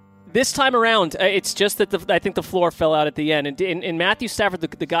 This time around, it's just that I think the floor fell out at the end. And Matthew Stafford,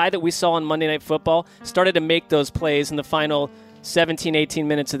 the guy that we saw on Monday Night Football, started to make those plays in the final 17, 18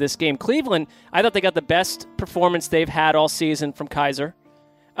 minutes of this game. Cleveland, I thought they got the best performance they've had all season from Kaiser.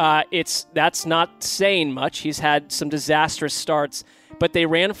 That's not saying much. He's had some disastrous starts. But they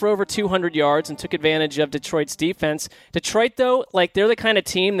ran for over 200 yards and took advantage of Detroit's defense. Detroit, though, they're the kind of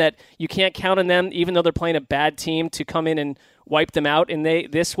team that you can't count on them, even though they're playing a bad team, to come in and wipe them out. And they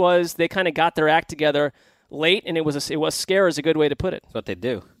kind of got their act together late, and it was scare is a good way to put it. That's what they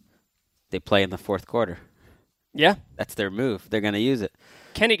do. They play in the fourth quarter. Yeah. That's their move. They're going to use it.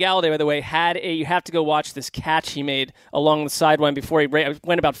 Kenny Galladay, by the way, you have to go watch this catch he made along the sideline before he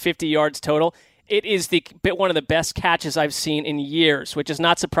went about 50 yards total. It is one of the best catches I've seen in years, which is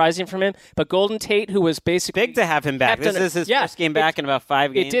not surprising from him. But Golden Tate, who was basically big to have him back. This is his first game back in about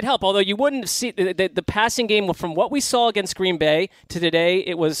 5 games. It did help, although you wouldn't see the passing game from what we saw against Green Bay to today.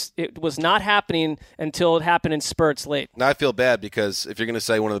 It was not happening until it happened in spurts late. Now I feel bad because if you're going to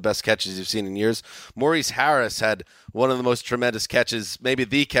say one of the best catches you've seen in years, Maurice Harris had one of the most tremendous catches, maybe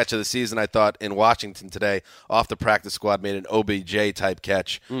the catch of the season, I thought, in Washington today. Off the practice squad, made an OBJ-type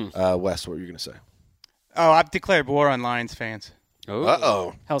catch. Wes, what were you going to say? Oh, I've declared war on Lions fans.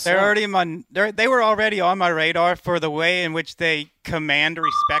 Uh-oh. They were already on my radar for the way in which they command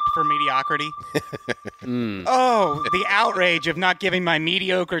respect for mediocrity. Oh, the outrage of not giving my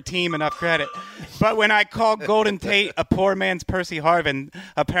mediocre team enough credit. But when I called Golden Tate a poor man's Percy Harvin,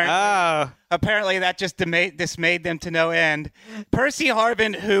 apparently that just dismayed them to no end. Percy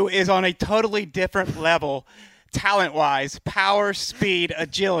Harvin, who is on a totally different level talent-wise, power, speed,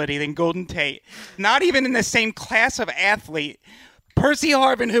 agility than Golden Tate. Not even in the same class of athlete. Percy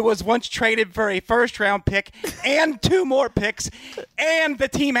Harvin, who was once traded for a first-round pick and 2 more picks, and the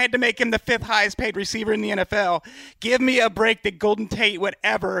team had to make him the 5th highest-paid receiver in the NFL. Give me a break that Golden Tate would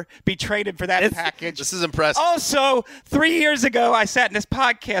ever be traded for that package. This is impressive. Also, 3 years ago, I sat in this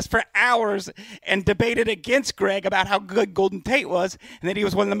podcast for hours and debated against Greg about how good Golden Tate was and that he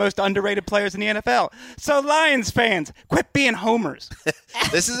was one of the most underrated players in the NFL. So, Lions fans, quit being homers.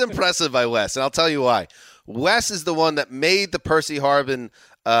 This is impressive by Wes, and I'll tell you why. Wes is the one that made the Percy Harvin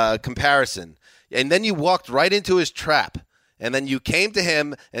comparison. And then you walked right into his trap. And then you came to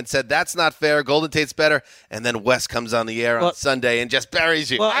him and said, that's not fair. Golden Tate's better. And then Wes comes on the air on Sunday and just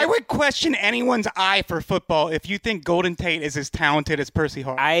buries you. Well, I would question anyone's eye for football if you think Golden Tate is as talented as Percy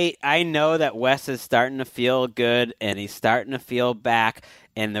Harvin. I know that Wes is starting to feel good, and he's starting to feel back.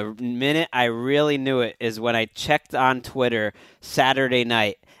 And the minute I really knew it is when I checked on Twitter Saturday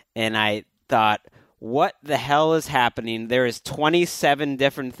night, and I thought, what the hell is happening? There is 27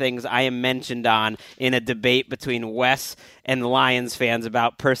 different things I am mentioned on in a debate between Wes and the Lions fans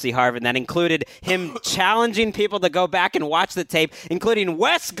about Percy Harvin. That included him challenging people to go back and watch the tape, including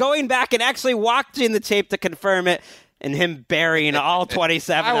Wes going back and actually watching the tape to confirm it, and him burying all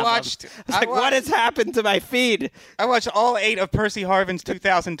 27 of them. I was like, what has happened to my feed? I watched all 8 of Percy Harvin's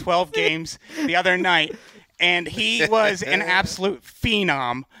 2012 games the other night, and he was an absolute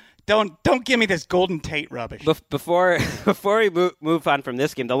phenom. Don't give me this Golden Tate rubbish. Before we move on from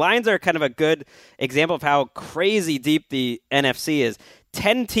this game, the Lions are kind of a good example of how crazy deep the NFC is.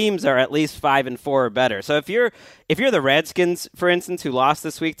 10 teams are at least 5-4 or better. So if you're the Redskins, for instance, who lost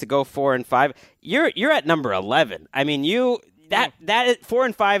this week to go 4-5, you're at number 11. I mean, that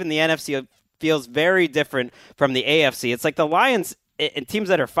 4-5 in the NFC feels very different from the AFC. It's like the Lions and teams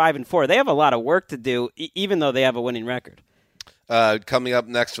that are 5-4, they have a lot of work to do, even though they have a winning record. Coming up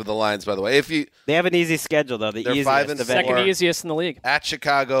next for the Lions, by the way. They have an easy schedule, though. They're easiest, 5-4. Second easiest in the league. At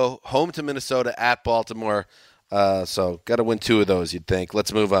Chicago, home to Minnesota, at Baltimore. So got to win 2 of those, you'd think.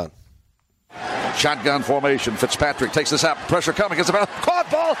 Let's move on. Shotgun formation. Fitzpatrick takes this out. Pressure coming. It's about caught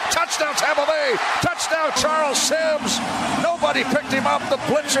ball. Touchdown Tampa Bay. Touchdown Charles Sims. Nobody picked him up. The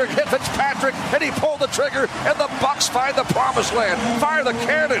blitzer hit Fitzpatrick, and he pulled the trigger, and the Bucs find the promised land. Fire the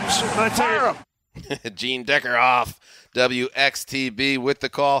cannons. Fire them. Gene Decker off. WXTB with the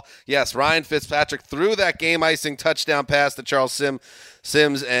call. Yes, Ryan Fitzpatrick threw that game-icing touchdown pass to Charles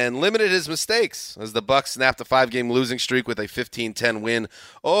Sims and limited his mistakes as the Bucs snapped a 5-game losing streak with a 15-10 win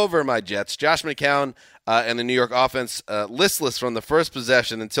over my Jets. Josh McCown and the New York offense listless from the first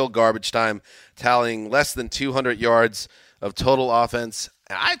possession until garbage time, tallying less than 200 yards of total offense.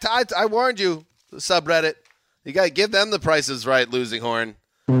 I warned you, subreddit. You got to give them the prices right, Losing Horn.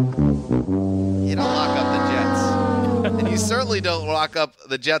 You don't lock up the Jets. And you certainly don't lock up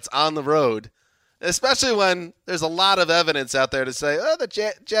the Jets on the road, especially when there's a lot of evidence out there to say,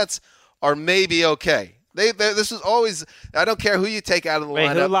 the Jets are maybe okay. This is always, I don't care who you take out of the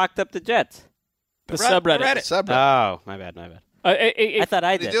lineup. Who locked up the Jets? The subreddit. Oh, my bad. I thought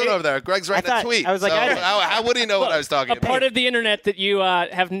I did. What are you doing over there? Greg's writing a tweet. I was like, how would he know what I was talking about? A part of the internet that you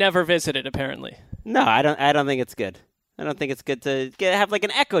have never visited, apparently. No, I don't think it's good. I don't think it's good to have like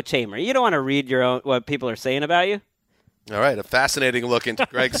an echo chamber. You don't want to read your own what people are saying about you. All right, a fascinating look into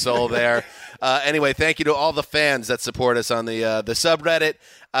Greg's soul there. Anyway, thank you to all the fans that support us on the subreddit.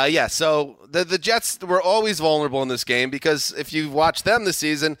 So the Jets were always vulnerable in this game because if you watch them this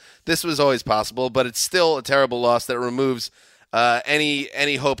season, this was always possible, but it's still a terrible loss that removes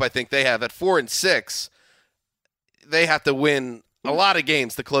any hope I think they have. At 4-6, they have to win a lot of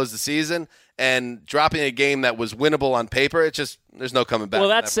games to close the season, and dropping a game that was winnable on paper, it's just there's no coming back. Well,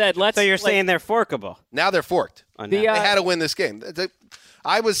 that said, so you're saying they're forkable. Now they're forked. They had to win this game.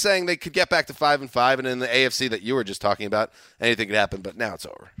 I was saying they could get back to 5-5, and in the AFC that you were just talking about, anything could happen. But now it's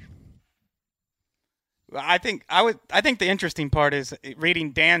over. I think the interesting part is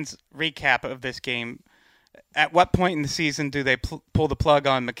reading Dan's recap of this game. At what point in the season do they pull the plug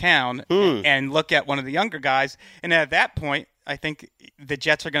on McCown and look at one of the younger guys? And at that point, I think the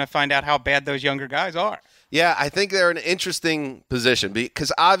Jets are going to find out how bad those younger guys are. Yeah, I think they're in an interesting position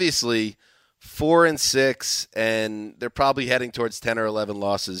because obviously 4-6, and they're probably heading towards 10 or 11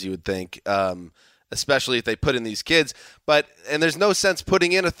 losses, you would think. especially if they put in these kids. And there's no sense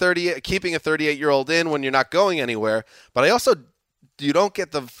keeping a 38-year-old in when you're not going anywhere. But you don't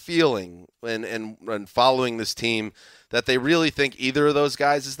get the feeling when following this team that they really think either of those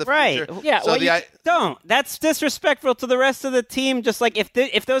guys is the future. Yeah, so don't. That's disrespectful to the rest of the team. Just like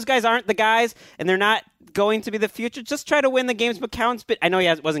if those guys aren't the guys and they're not going to be the future, just try to win the games. McCown's I know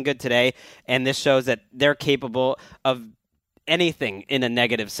he wasn't good today, and this shows that they're capable of anything in a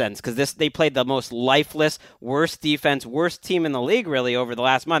negative sense, because they played the most lifeless, worst defense, worst team in the league really over the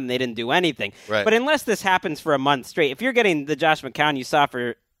last month, and they didn't do anything. Right. But unless this happens for a month straight, if you're getting the Josh McCown you saw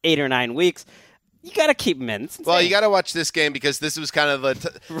for 8 or 9 weeks, you got to keep him in. Well, you got to watch this game because this was kind of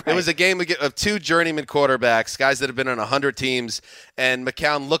it was a game of two journeyman quarterbacks, guys that have been on 100 teams, and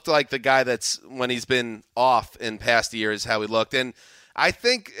McCown looked like the guy that's when he's been off in past years, how he looked. And I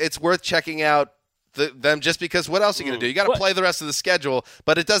think it's worth checking out them just because what else are you going to do? You got to play the rest of the schedule,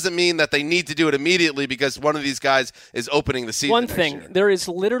 but it doesn't mean that they need to do it immediately because one of these guys is opening the season. One thing, there is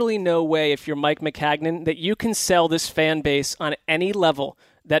literally no way if you're Mike Maccagnan that you can sell this fan base on any level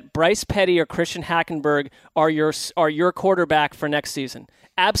that Bryce Petty or Christian Hackenberg are your quarterback for next season.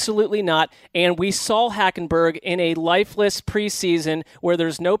 Absolutely not. And we saw Hackenberg in a lifeless preseason where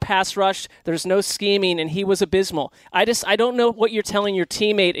there's no pass rush, there's no scheming, and he was abysmal. I don't know what you're telling your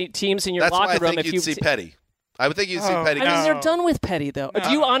teams in your locker room. That's why I think you'd see Petty. I would think you'd see Petty. I mean, they're done with Petty, though.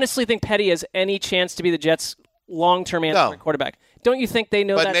 Do you honestly think Petty has any chance to be the Jets' long-term answer quarterback? Don't you think they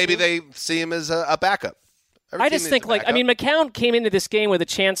know that? But maybe they see him as a backup. I just think, McCown came into this game with a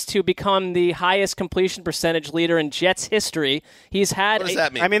chance to become the highest completion percentage leader in Jets history. He's had. What does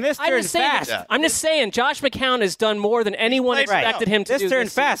that mean? I mean, this turned fast. I'm just saying, Josh McCown has done more than anyone expected him to do. This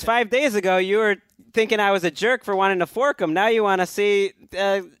turned fast. 5 days ago, you were thinking I was a jerk for wanting to fork him. Now you want to see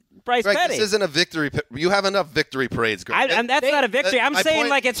Bryce Petty. This isn't a victory. You have enough victory parades going. That's not a victory. I'm saying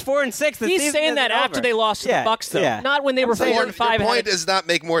like it's 4-6. He's saying that after they lost to the Bucs, though, not when they were 4-5. Your point does not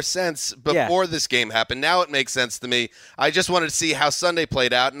make more sense before this game happened. Now it makes sense to me. I just wanted to see how Sunday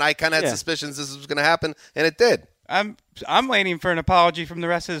played out, and I kind of had suspicions this was going to happen, and it did. I'm waiting for an apology from the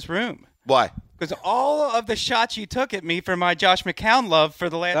rest of this room. Why? Because all of the shots you took at me for my Josh McCown love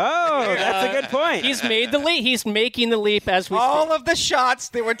for the last that's a good point. He's made the leap. He's making the leap as we all of the shots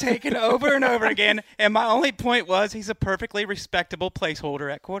that were taken over and over again. And my only point was he's a perfectly respectable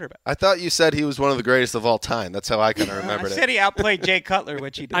placeholder at quarterback. I thought you said he was one of the greatest of all time. That's how I kind of remembered it. I said he outplayed Jay Cutler,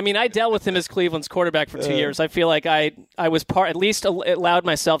 which he did. I mean, I dealt with him as Cleveland's quarterback for 2 years. I feel like I was at least allowed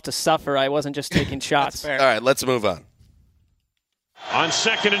myself to suffer. I wasn't just taking shots. All right, let's move on. On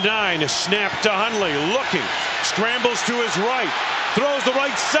 2nd and 9, a snap to Hundley, looking, scrambles to his right, throws the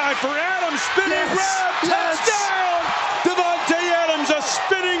right side for Adams, spinning grab, touchdown! Davante Adams, a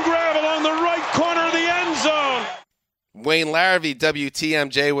spinning grab along the right corner of the end zone. Wayne Larrivee,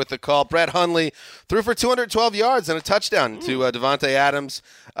 WTMJ with the call. Brett Hundley threw for 212 yards and a touchdown to Davante Adams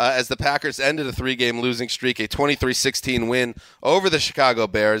as the Packers ended a 3-game losing streak, a 23-16 win over the Chicago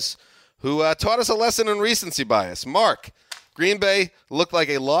Bears, who taught us a lesson in recency bias. Mark, Green Bay looked like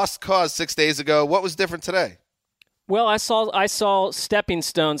a lost cause 6 days ago. What was different today? Well, I saw stepping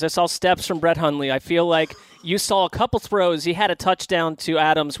stones. I saw steps from Brett Hundley. I feel like you saw a couple throws. He had a touchdown to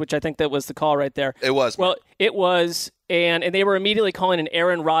Adams, which I think that was the call right there. It was. Well, it was, and they were immediately calling an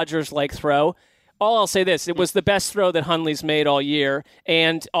Aaron Rodgers-like throw. All I'll say this, it was the best throw that Hundley's made all year,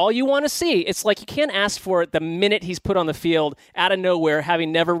 and all you want to see, it's like you can't ask for it the minute he's put on the field out of nowhere,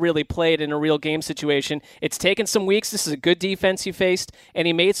 having never really played in a real game situation. It's taken some weeks. This is a good defense he faced, and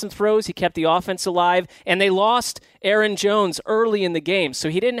he made some throws. He kept the offense alive, and they lost Aaron Jones early in the game, so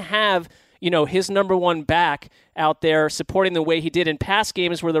he didn't have his number one back out there supporting the way he did in past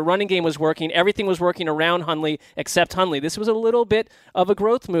games where the running game was working. Everything was working around Hundley except Hundley. This was a little bit of a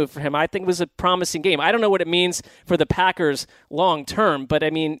growth move for him. I think it was a promising game. I don't know what it means for the Packers long term, but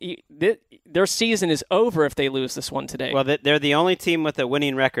I mean, their season is over if they lose this one today. Well, they're the only team with a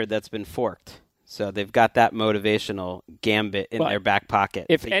winning record that's been forked. So they've got that motivational gambit in their back pocket.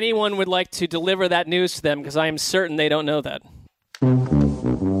 If anyone would like to deliver that news to them, because I am certain they don't know that.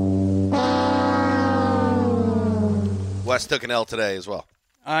 Wes took an L today as well.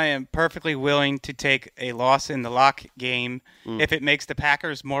 I am perfectly willing to take a loss in the lock game if it makes the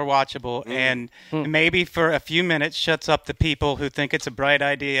Packers more watchable and maybe for a few minutes shuts up the people who think it's a bright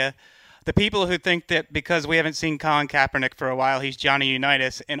idea. The people who think that because we haven't seen Colin Kaepernick for a while, he's Johnny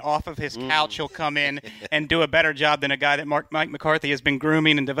Unitas, and off of his couch he'll come in and do a better job than a guy that Mike McCarthy has been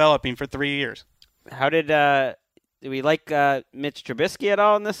grooming and developing for 3 years. How did we like Mitch Trubisky at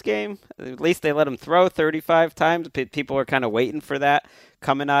all in this game? At least they let him throw 35 times. People were kind of waiting for that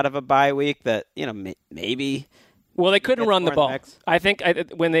coming out of a bye week that, maybe Well, they couldn't run the ball. I think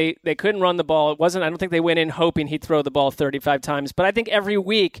when they couldn't run the ball, I don't think they went in hoping he'd throw the ball 35 times. But I think every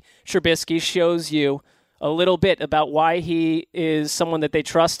week Trubisky shows you a little bit about why he is someone that they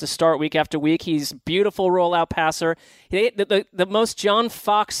trust to start week after week. He's a beautiful rollout passer. The most John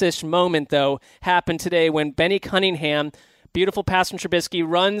Fox-ish moment, though, happened today when Benny Cunningham, beautiful pass from Trubisky,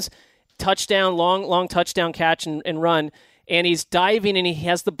 runs, touchdown, long touchdown catch and run, and he's diving and he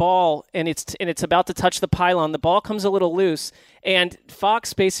has the ball and it's about to touch the pylon. The ball comes a little loose, and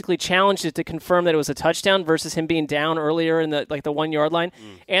Fox basically challenged it to confirm that it was a touchdown versus him being down earlier in the 1 yard line.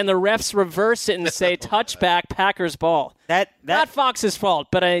 And the refs reverse it and say touchback, Packers ball. That not Fox's fault,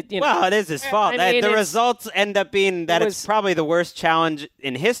 but well, it is his fault. The results end up being that it's probably the worst challenge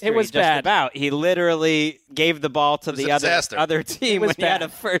in history. It was just bad. About he literally gave the ball to the other team when he had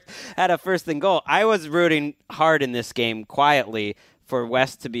a first and goal. I was rooting hard in this game quietly for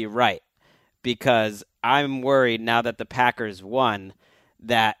West to be right, because I'm worried now that the Packers won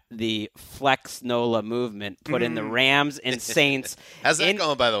that the Flex Nola movement put in the Rams and Saints. How's that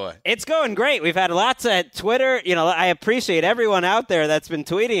going, by the way? It's going great. We've had lots of Twitter. I appreciate everyone out there that's been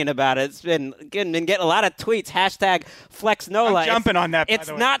tweeting about it. It's been getting a lot of tweets. Hashtag Flex Nola. I'm jumping on that, by It's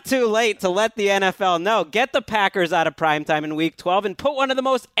the way. not too late to let the NFL know. Get the Packers out of primetime in Week 12 and put one of the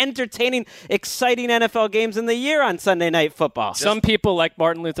most entertaining, exciting NFL games in the year on Sunday Night Football. Some people like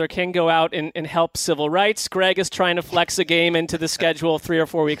Martin Luther King go out and help civil rights. Greg is trying to flex a game into the schedule 3 or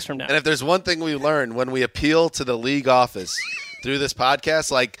 4 weeks from now. And if there's one thing we learned when we appeal to the league office through this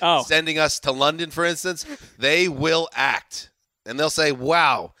podcast, like sending us to London, for instance, they will act. And they'll say,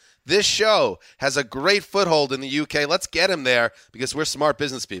 wow, this show has a great foothold in the UK. Let's get him there because we're smart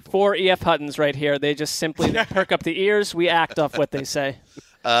business people. 4 E.F. Huttons right here. They just simply perk up the ears. We act off what they say.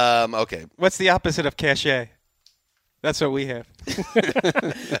 Okay. What's the opposite of cachet? That's what we have.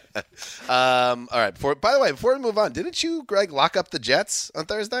 All right. By the way, before we move on, didn't you, Greg, lock up the Jets on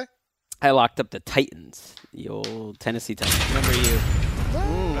Thursday? I locked up the Titans, the old Tennessee Titans. Remember you?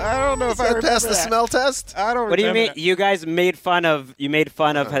 I don't know if I remember passed the that. smell test. I don't. What do you mean? remember You guys made fun of. You made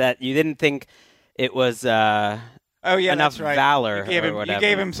fun of that. You didn't think it was. Oh yeah, enough that's right. valor You or whatever.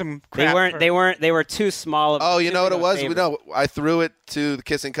 gave him some crap. They were too small. Oh, you know what it was? I threw it to the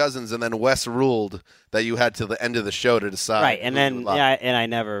Kissing Cousins, and then Wes ruled that you had till the end of the show to decide. Right, and then and I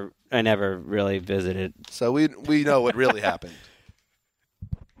never really visited. So we know what really happened.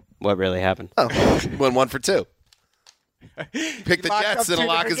 What really happened? Oh, went 1 for 2. Pick the Jets in a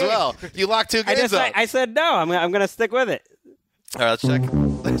lock as well. You locked 2 games up. I said no. I'm going to stick with it. All right,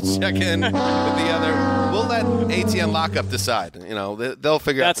 let's check in with the other. We'll let ATN Lockup decide. They'll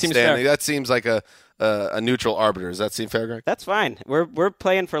figure out the standing. That seems like a neutral arbiter. Does that seem fair, Greg? That's fine. We're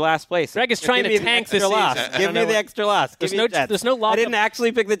playing for last place. Greg is trying to tank this season. Give me the extra loss. There's no lockup. I didn't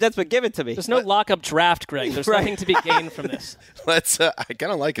actually pick the Jets, but give it to me. There's no lockup draft, Greg. There's nothing to be gained from this. Let's. I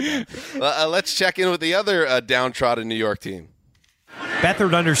kind of like it. Let's check in with the other downtrodden New York team.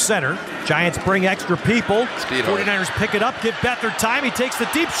 Beathard under center. Giants bring extra people. 49ers pick it up, give Beathard time. He takes the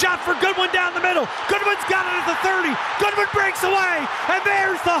deep shot for Goodwin down the middle. Goodwin's got it at the 30. Goodwin breaks away, and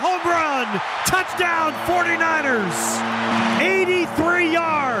there's the home run. Touchdown, 49ers. 83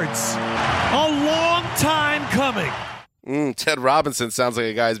 yards. A long time coming. Ted Robinson sounds like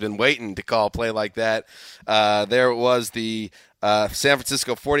a guy who's been waiting to call a play like that. There was the San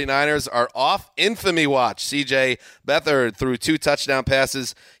Francisco 49ers are off infamy watch. C.J. Beathard threw 2 touchdown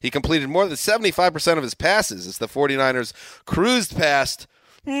passes. He completed more than 75% of his passes as the 49ers cruised past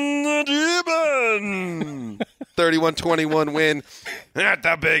the Demon. 31-21 win at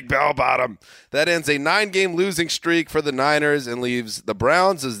the Big Bell Bottom. That ends a 9-game losing streak for the Niners and leaves the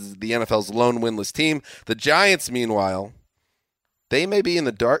Browns as the NFL's lone winless team. The Giants, meanwhile, they may be in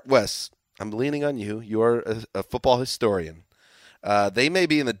the dark west. I'm leaning on you. You're a football historian. They may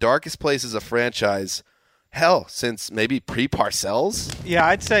be in the darkest place as a franchise, since maybe pre-Parcells? Yeah,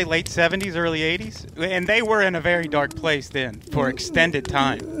 I'd say late 70s, early 80s. And they were in a very dark place then for extended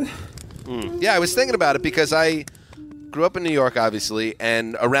time. Yeah, I was thinking about it because I grew up in New York, obviously,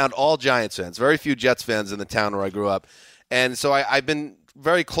 and around all Giants fans. Very few Jets fans in the town where I grew up. And so I've been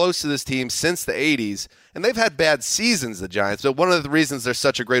very close to this team since the 80s. And they've had bad seasons, the Giants. But one of the reasons they're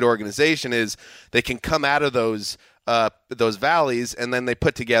such a great organization is they can come out of those valleys, and then they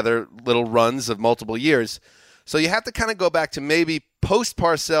put together little runs of multiple years. So you have to kind of go back to maybe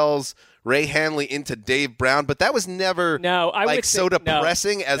post-Parcells, Ray Hanley into Dave Brown, but that was never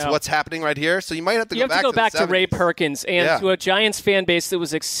depressing as what's happening right here. So you might have to go back to Ray Perkins and to a Giants fan base that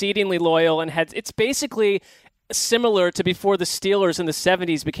was exceedingly loyal and it's basically similar to before the Steelers in the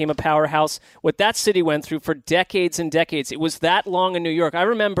 70s became a powerhouse, what that city went through for decades and decades. It was that long in New York. I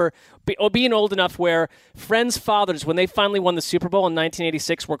remember being old enough where friends' fathers, when they finally won the Super Bowl in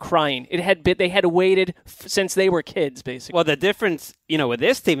 1986, were crying. They had waited since they were kids, basically. Well, the difference, with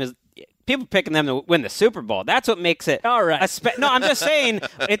this team is people picking them to win the Super Bowl. That's what makes it. All right. No, I'm just saying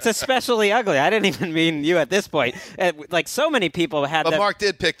it's especially ugly. I didn't even mean you at this point. Like so many people had. But Mark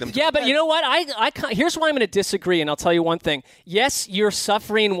did pick them. Yeah, but you know what? Here's why I'm going to disagree, and I'll tell you one thing. Yes, you're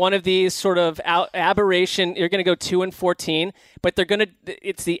suffering one of these sort of aberration. You're going to go 2-14, but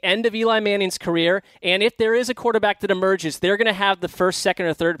it's the end of Eli Manning's career, and if there is a quarterback that emerges, they're going to have the first, second,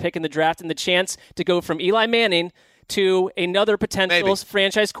 or third pick in the draft and the chance to go from Eli Manning to another potential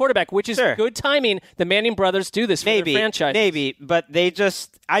franchise quarterback, which is good timing. The Manning brothers do this for their franchise. Maybe, but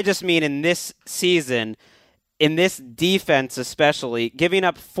I just mean in this season, in this defense especially, giving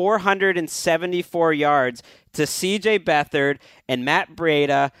up 474 yards to C.J. Beathard and Matt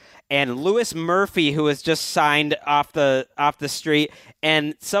Breida and Louis Murphy, who was just signed off the street,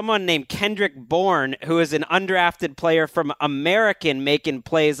 and someone named Kendrick Bourne, who is an undrafted player from American, making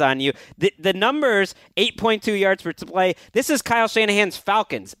plays on you. The numbers, 8.2 yards per play. This is Kyle Shanahan's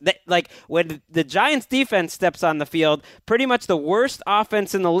Falcons. When the Giants defense steps on the field, pretty much the worst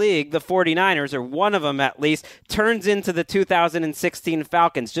offense in the league, the 49ers, or one of them at least, turns into the 2016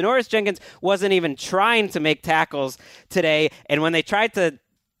 Falcons. Janoris Jenkins wasn't even trying to make tackles today, and when they tried to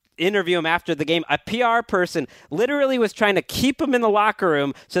interview him after the game, a PR person literally was trying to keep him in the locker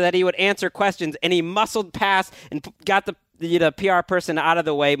room so that he would answer questions, and he muscled past and got the PR person out of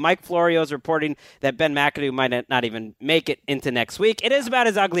the way. Mike Florio is reporting that Ben McAdoo might not even make it into next week. It is about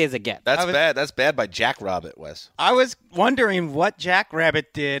as ugly as it gets. That's bad. That's bad by Jackrabbit, Wes. I was wondering what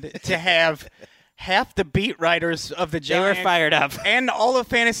Jackrabbit did to have half the beat writers of the Giants, they were fired up, and all of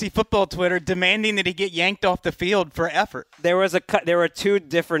fantasy football Twitter demanding that he get yanked off the field for effort. There were two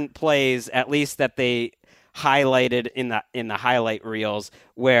different plays, at least, that they highlighted in the highlight reels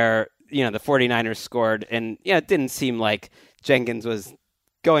where the 49ers scored, and it didn't seem like Jenkins was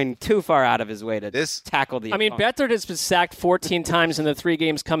going too far out of his way to tackle the opponent. Beathard has been sacked 14 times in the 3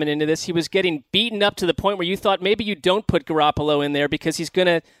 games coming into this. He was getting beaten up to the point where you thought maybe you don't put Garoppolo in there because he's going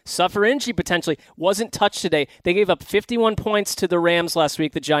to suffer injury potentially. Wasn't touched today. They gave up 51 points to the Rams last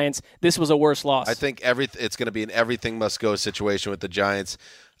week, the Giants. This was a worse loss. I think it's going to be an everything must go situation with the Giants.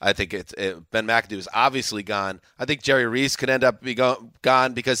 I think Ben McAdoo is obviously gone. I think Jerry Reese could end up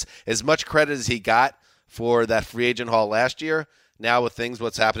gone because as much credit as he got for that free agent haul last year, now with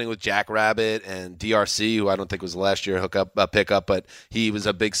what's happening with Jackrabbit and DRC, who I don't think was last year pickup, but he was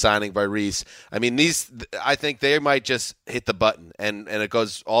a big signing by Reese. I think they might just hit the button and it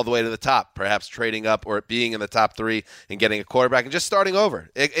goes all the way to the top, perhaps trading up or being in the top 3 and getting a quarterback and just starting over.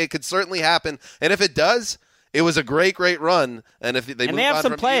 It could certainly happen. And if it does, it was a great, great run. And if they move have on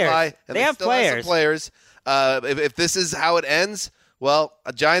some from players. Eli, and they have still players. Have some players. If this is how it ends, well,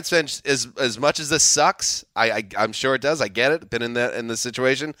 a Giants fan, as much as this sucks, I'm sure it does. I get it. Been in the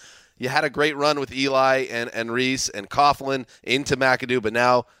situation. You had a great run with Eli and Reese and Coughlin into McAdoo, but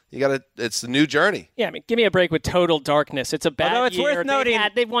now it's the new journey. Yeah, give me a break with total darkness. It's a bad Although it's year. Worth noting,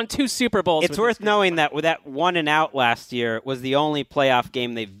 they've won 2 Super Bowls. It's worth knowing that with that 1-and-out last year was the only playoff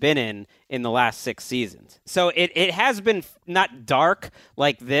game they've been in the last 6 seasons. So it has been not dark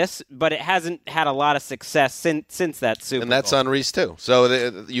like this, but it hasn't had a lot of success since that Super Bowl. And that's on Reese too.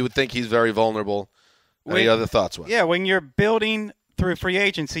 So you would think he's very vulnerable. Any other thoughts, Wes? Yeah, when you're building through free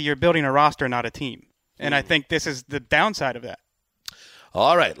agency, you're building a roster, not a team. And I think this is the downside of that.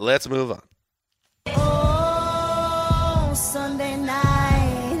 All right, let's move on. Oh, Sunday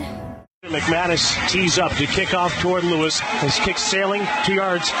night. McManus tees up to kick off toward Lewis. His kick sailing 2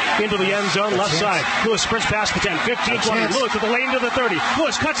 yards into the end zone, left side. Lewis sprints past the 10, 15, 20. Lewis with the lane to the 30.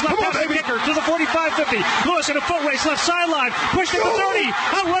 Lewis cuts left past the kicker to the 45-50. Lewis in a foot race left sideline. Pushed at the 30.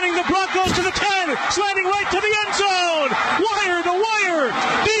 Outrunning the Broncos to the 10. Sliding right to the end zone. Wire to wire.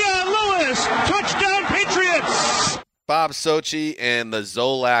 Dion Lewis. Touchdown Patriots. Bob Sochi and the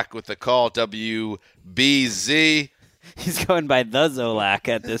Zolak with the call, WBZ. He's going by the Zolak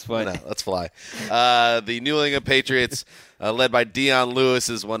at this point. No, let's fly. The New England Patriots, led by Dion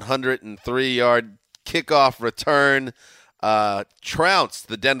Lewis's 103-yard kickoff return, trounced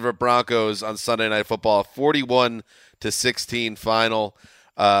the Denver Broncos on Sunday Night Football, 41-16 final.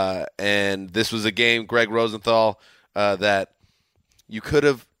 And this was a game, Greg Rosenthal, that you could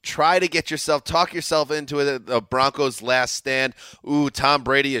have try to talk yourself into a Broncos last stand. Ooh, Tom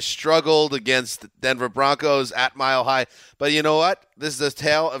Brady has struggled against Denver Broncos at Mile High. But you know what? This is a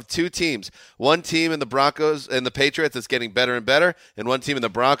tale of two teams. One team in the Broncos and the Patriots that's getting better and better, and one team in the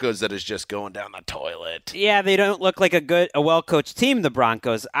Broncos that is just going down the toilet. Yeah, they don't look like a well-coached team, the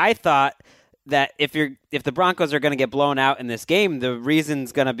Broncos. I thought that if the Broncos are going to get blown out in this game, the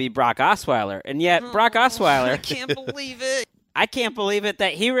reason's going to be Brock Osweiler. And yet, Brock Osweiler... I can't believe it. I can't believe it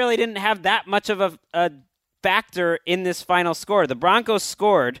that he really didn't have that much of a factor in this final score. The Broncos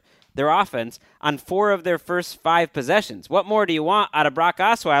scored their offense on 4 of their first 5 possessions. What more do you want out of Brock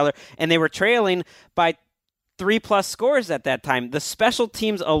Osweiler? And they were trailing by 3+ scores at that time. The special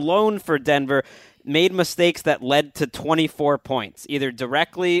teams alone for Denver made mistakes that led to 24 points, either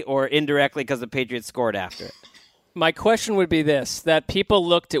directly or indirectly because the Patriots scored after it. My question would be this, that people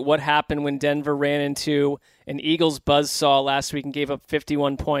looked at what happened when Denver ran into an Eagles buzzsaw last week and gave up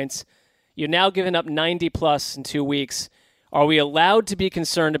 51 points. You've now given up 90-plus in 2 weeks. Are we allowed to be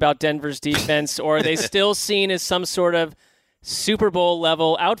concerned about Denver's defense, or are they still seen as some sort of Super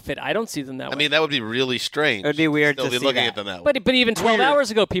Bowl-level outfit? I don't see them that way. I mean, that would be really strange. It would be weird to see looking that. at them that way. But even 12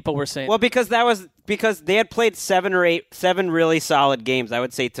 hours ago, people were saying. Well, because they had played 7 really solid games, I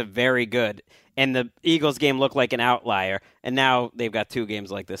would say, to very good. And the Eagles game looked like an outlier, and now they've got 2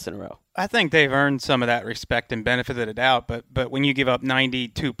 games like this in a row. I think they've earned some of that respect and benefit of the doubt, but when you give up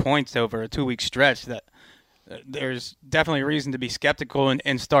 92 points over a 2-week stretch, that there's definitely reason to be skeptical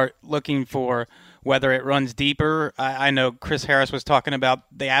and start looking for whether it runs deeper. I know Chris Harris was talking about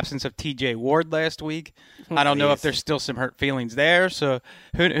the absence of T.J. Ward last week. I don't know if there's still some hurt feelings there, so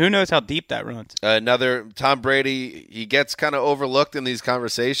who knows how deep that runs. Another Tom Brady, he gets kind of overlooked in these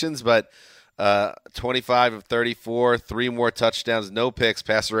conversations, but 25 of 34, 3 more touchdowns, no picks,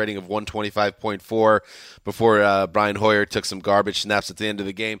 passer rating of 125.4 before Brian Hoyer took some garbage snaps at the end of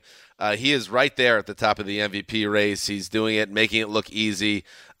the game. He is right there at the top of the MVP race. He's doing it, making it look easy,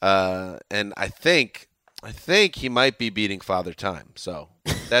 and I think he might be beating Father Time. So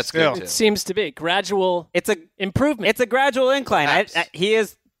that's good too. It seems to be gradual. It's a improvement. It's a gradual incline. He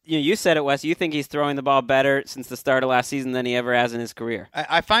is. You said it, Wes. You think he's throwing the ball better since the start of last season than he ever has in his career.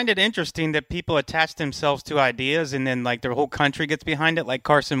 I find it interesting that people attach themselves to ideas and then like their whole country gets behind it, like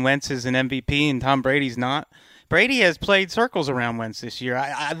Carson Wentz is an MVP and Tom Brady's not. Brady has played circles around Wentz this year.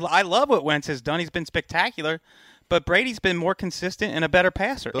 I love what Wentz has done. He's been spectacular. But Brady's been more consistent and a better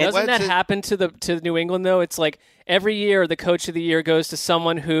passer. Doesn't that happen to New England, though? It's like every year the coach of the year goes to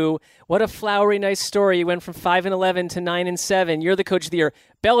someone who, what a flowery, nice story. You went from 5-11 to 9-7. You're the coach of the year.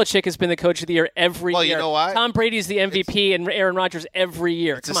 Belichick has been the coach of the year every year. Well, you know why? Tom Brady's the MVP and Aaron Rodgers every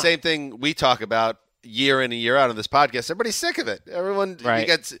year. It's the same thing we talk about year in and year out on this podcast. Everybody's sick of it. Everyone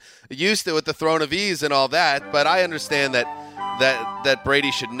gets used to it with the throne of ease and all that. But I understand that Brady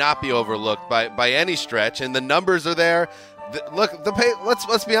should not be overlooked by any stretch, and the numbers are there.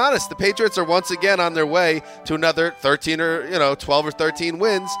 Let's be honest. The Patriots are once again on their way to another 12 or 13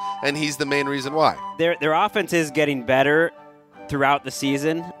 wins, and he's the main reason why. Their offense is getting better throughout the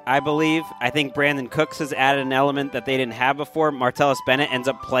season, I believe. I think Brandon Cooks has added an element that they didn't have before. Martellus Bennett ends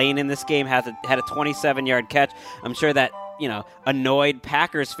up playing in this game, had a 27-yard catch. I'm sure that annoyed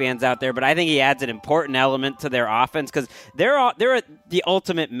Packers fans out there, but I think he adds an important element to their offense because they're the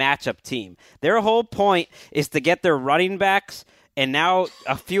ultimate matchup team. Their whole point is to get their running backs and now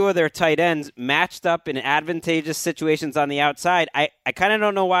a few of their tight ends matched up in advantageous situations on the outside. I kind of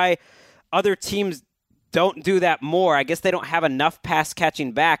don't know why other teams don't do that more. I guess they don't have enough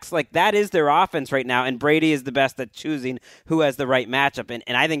pass-catching backs. Like, that is their offense right now, and Brady is the best at choosing who has the right matchup.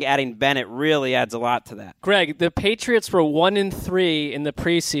 And I think adding Bennett really adds a lot to that. Greg, the Patriots were 1-3 in the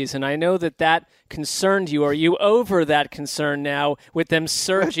preseason. I know that concerned you. Are you over that concern now with them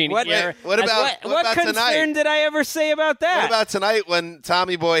surging here? What about concern tonight? Did I ever say about that? What about tonight when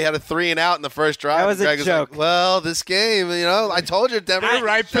Tommy Boy had a 3-and-out in the first drive? That was Greg a joke. Like, well, this game, I told you Denver You're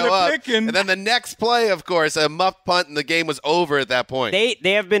right for the picking. And then the next play, of course, a muff punt, and the game was over at that point.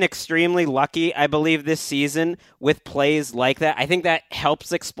 They have been extremely lucky, I believe, this season with plays like that. I think that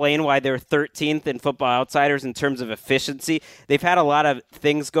helps explain why they're 13th in Football Outsiders in terms of efficiency. They've had a lot of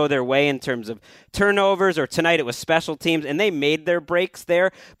things go their way in terms of turnovers, or tonight it was special teams, and they made their breaks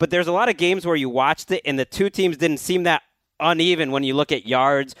there. But there's a lot of games where you watched it, and the two teams didn't seem that uneven when you look at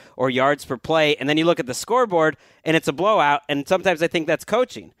yards or yards per play, and then you look at the scoreboard, and it's a blowout, and sometimes I think that's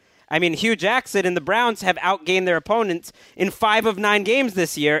coaching. I mean, Hugh Jackson and the Browns have outgained their opponents in 5 of 9 games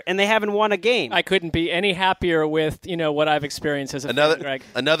this year, and they haven't won a game. I couldn't be any happier with what I've experienced as a fan, Greg.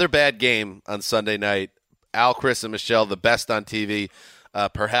 Another bad game on Sunday night. Al, Chris, and Michelle, the best on TV,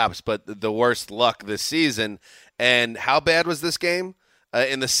 perhaps, but the worst luck this season. And how bad was this game?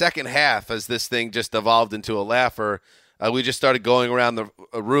 in the second half, as this thing just evolved into a laugher, we just started going around the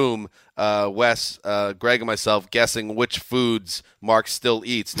room, Wes, Greg, and myself, guessing which foods Mark still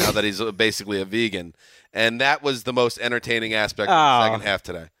eats now that he's basically a vegan. And that was the most entertaining aspect of the second half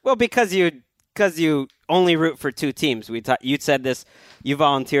today. Well, because you only root for two teams. You said this. You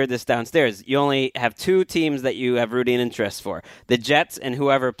volunteered this downstairs. You only have two teams that you have rooting interest for: the Jets and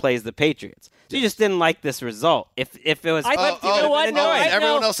whoever plays the Patriots. So you just didn't like this result. If it was,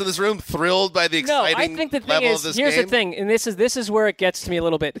 everyone else in this room thrilled by the exciting I think the thing level is, of this here's game? the thing, and this is where it gets to me a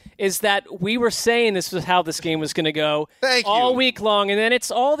little bit, is that we were saying this was how this game was going to go all week long, and then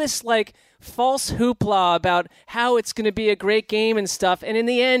it's all this like false hoopla about how it's going to be a great game and stuff, and in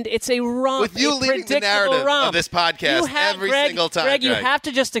the end, it's a romp. With you leading the narrative of this podcast single time, Greg, you have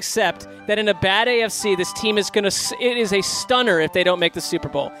to just accept that in a bad AFC, this team is going to. It is a stunner if they don't make the Super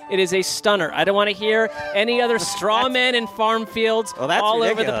Bowl. It is a stunner. I don't want to hear any other straw men in farm fields all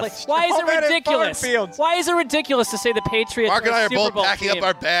over the place. Why is it ridiculous? Why is it ridiculous to say the Patriots? Mark and I are Super both Bowl packing team?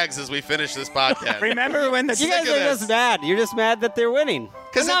 up our bags as we finish this podcast. Remember when you guys are just mad? You're just mad that they're winning.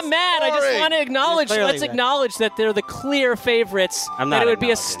 I'm not mad. I just want to acknowledge. Let's acknowledge that they're the clear favorites. I'm not. That it would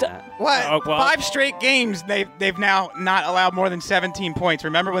be a. What? 5 straight games they've now not allowed more than 17 points.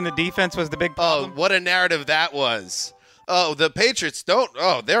 Remember when the defense was the big problem? Oh, what a narrative that was. Oh, the Patriots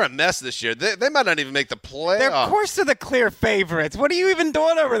they're a mess this year. They might not even make the playoffs. Of course they're the clear favorites. What are you even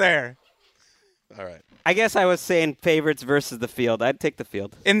doing over there? All right. I guess I was saying favorites versus the field. I'd take the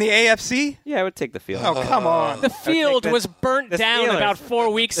field. In the AFC? Yeah, I would take the field. Oh, come on. The field was burnt down about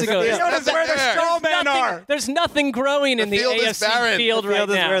 4 weeks ago. That's where the straw men are. There's nothing growing in the AFC field right now.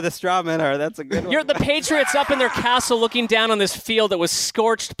 The field is where the straw men are. That's a good one. You're the Patriots up in their castle looking down on this field that was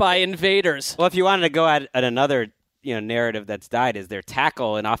scorched by invaders. Well, if you wanted to go at another narrative that's died, is their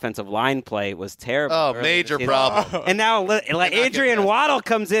tackle and offensive line play was terrible. Oh, major problem. And now Adrian Waddle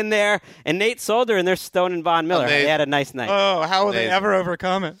comes in there and Nate Solder, and they're stoning Von Miller. They had a nice night. Oh, how will they ever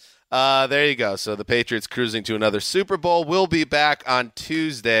overcome it? There you go. So the Patriots cruising to another Super Bowl. We'll be back on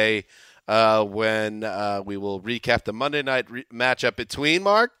Tuesday when we will recap the Monday night matchup between,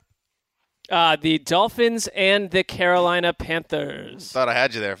 Mark? The Dolphins and the Carolina Panthers. Thought I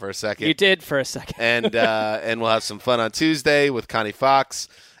had you there for a second. You did for a second. And we'll have some fun on Tuesday with Connie Fox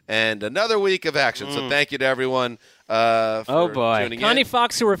and another week of action. So thank you to everyone for tuning in. Connie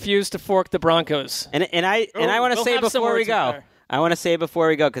Fox, who refused to fork the Broncos. And I want to say before we go. I want to say before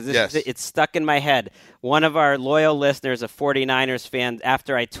we go, because it's stuck in my head. One of our loyal listeners, a 49ers fan,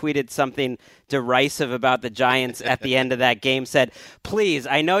 after I tweeted something derisive about the Giants at the end of that game, said, please,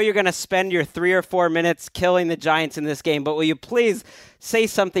 I know you're going to spend your 3 or 4 minutes killing the Giants in this game, but will you please say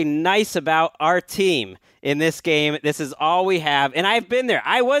something nice about our team in this game? This is all we have. And I've been there.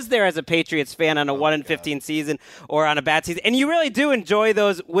 I was there as a Patriots fan on a 1-15 season or on a bad season. And you really do enjoy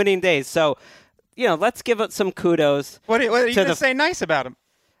those winning days. So, let's give it some kudos. What are you going to say nice about him?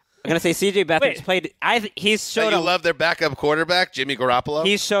 I'm going to say C.J. Beathard's played. He's showed. You love their backup quarterback, Jimmy Garoppolo.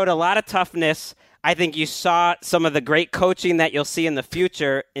 He's showed a lot of toughness. I think you saw some of the great coaching that you'll see in the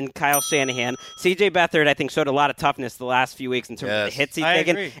future in Kyle Shanahan. C.J. Beathard, I think, showed a lot of toughness the last few weeks in terms of the hits he's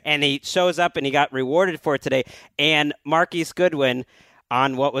taken, agree. And he shows up and he got rewarded for it today. And Marquise Goodwin,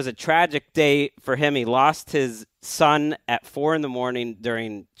 on what was a tragic day for him, he lost his son at 4 a.m.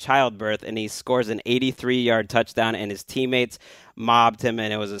 during childbirth, and he scores an 83-yard touchdown, and his teammates mobbed him,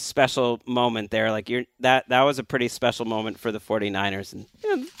 and it was a special moment there. That was a pretty special moment for the 49ers, and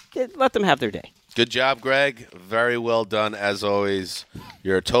let them have their day. Good job, Greg. Very well done, as always.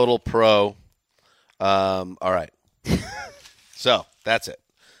 You're a total pro. All right. So, that's it.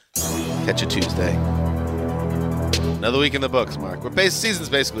 Catch you Tuesday. Another week in the books, Mark. Season's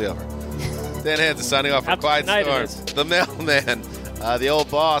basically over. Dan Hansen signing off for Quiet Storm. The mailman, the old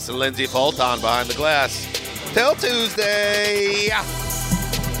boss, and Lindsey Bolton behind the glass. Till Tuesday.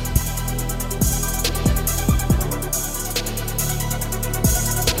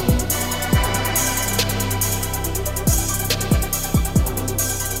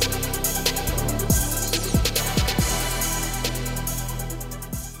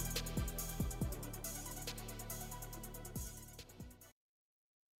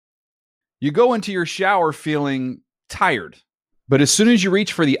 You go into your shower feeling tired, but as soon as you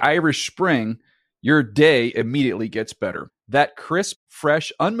reach for the Irish Spring, your day immediately gets better. That crisp,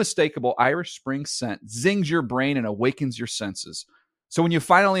 fresh, unmistakable Irish Spring scent zings your brain and awakens your senses. So when you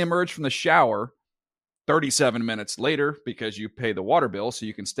finally emerge from the shower, 37 minutes later, because you pay the water bill so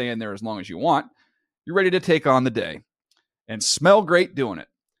you can stay in there as long as you want, you're ready to take on the day and smell great doing it.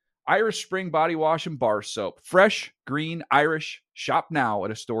 Irish Spring Body Wash and Bar Soap. Fresh, green, Irish. Shop now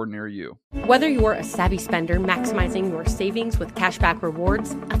at a store near you. Whether you're a savvy spender maximizing your savings with cashback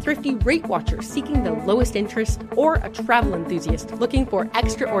rewards, a thrifty rate watcher seeking the lowest interest, or a travel enthusiast looking for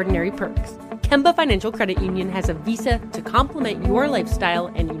extraordinary perks, Kemba Financial Credit Union has a visa to complement your lifestyle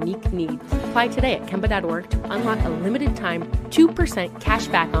and unique needs. Apply today at Kemba.org to unlock a limited time 2% cash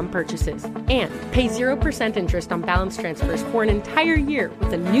back on purchases and pay 0% interest on balance transfers for an entire year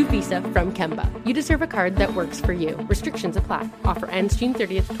with a new visa from Kemba. You deserve a card that works for you. Restrictions apply. Offer ends June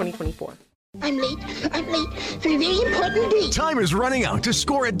 30th, 2024. I'm late for a very important date. Time is running out to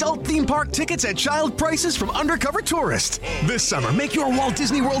score adult theme park tickets at child prices from Undercover Tourist. This summer, make your Walt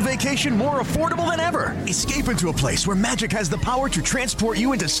Disney World vacation more affordable than ever. Escape into a place where magic has the power to transport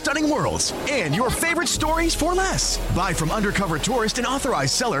you into stunning worlds and your favorite stories for less. Buy from Undercover Tourist, an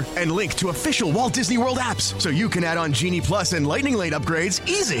authorized seller, and link to official Walt Disney World apps so you can add on Genie Plus and Lightning Lane upgrades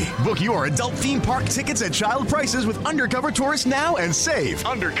easy. Book your adult theme park tickets at child prices with Undercover Tourist now and save.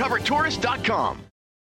 UndercoverTourist.com.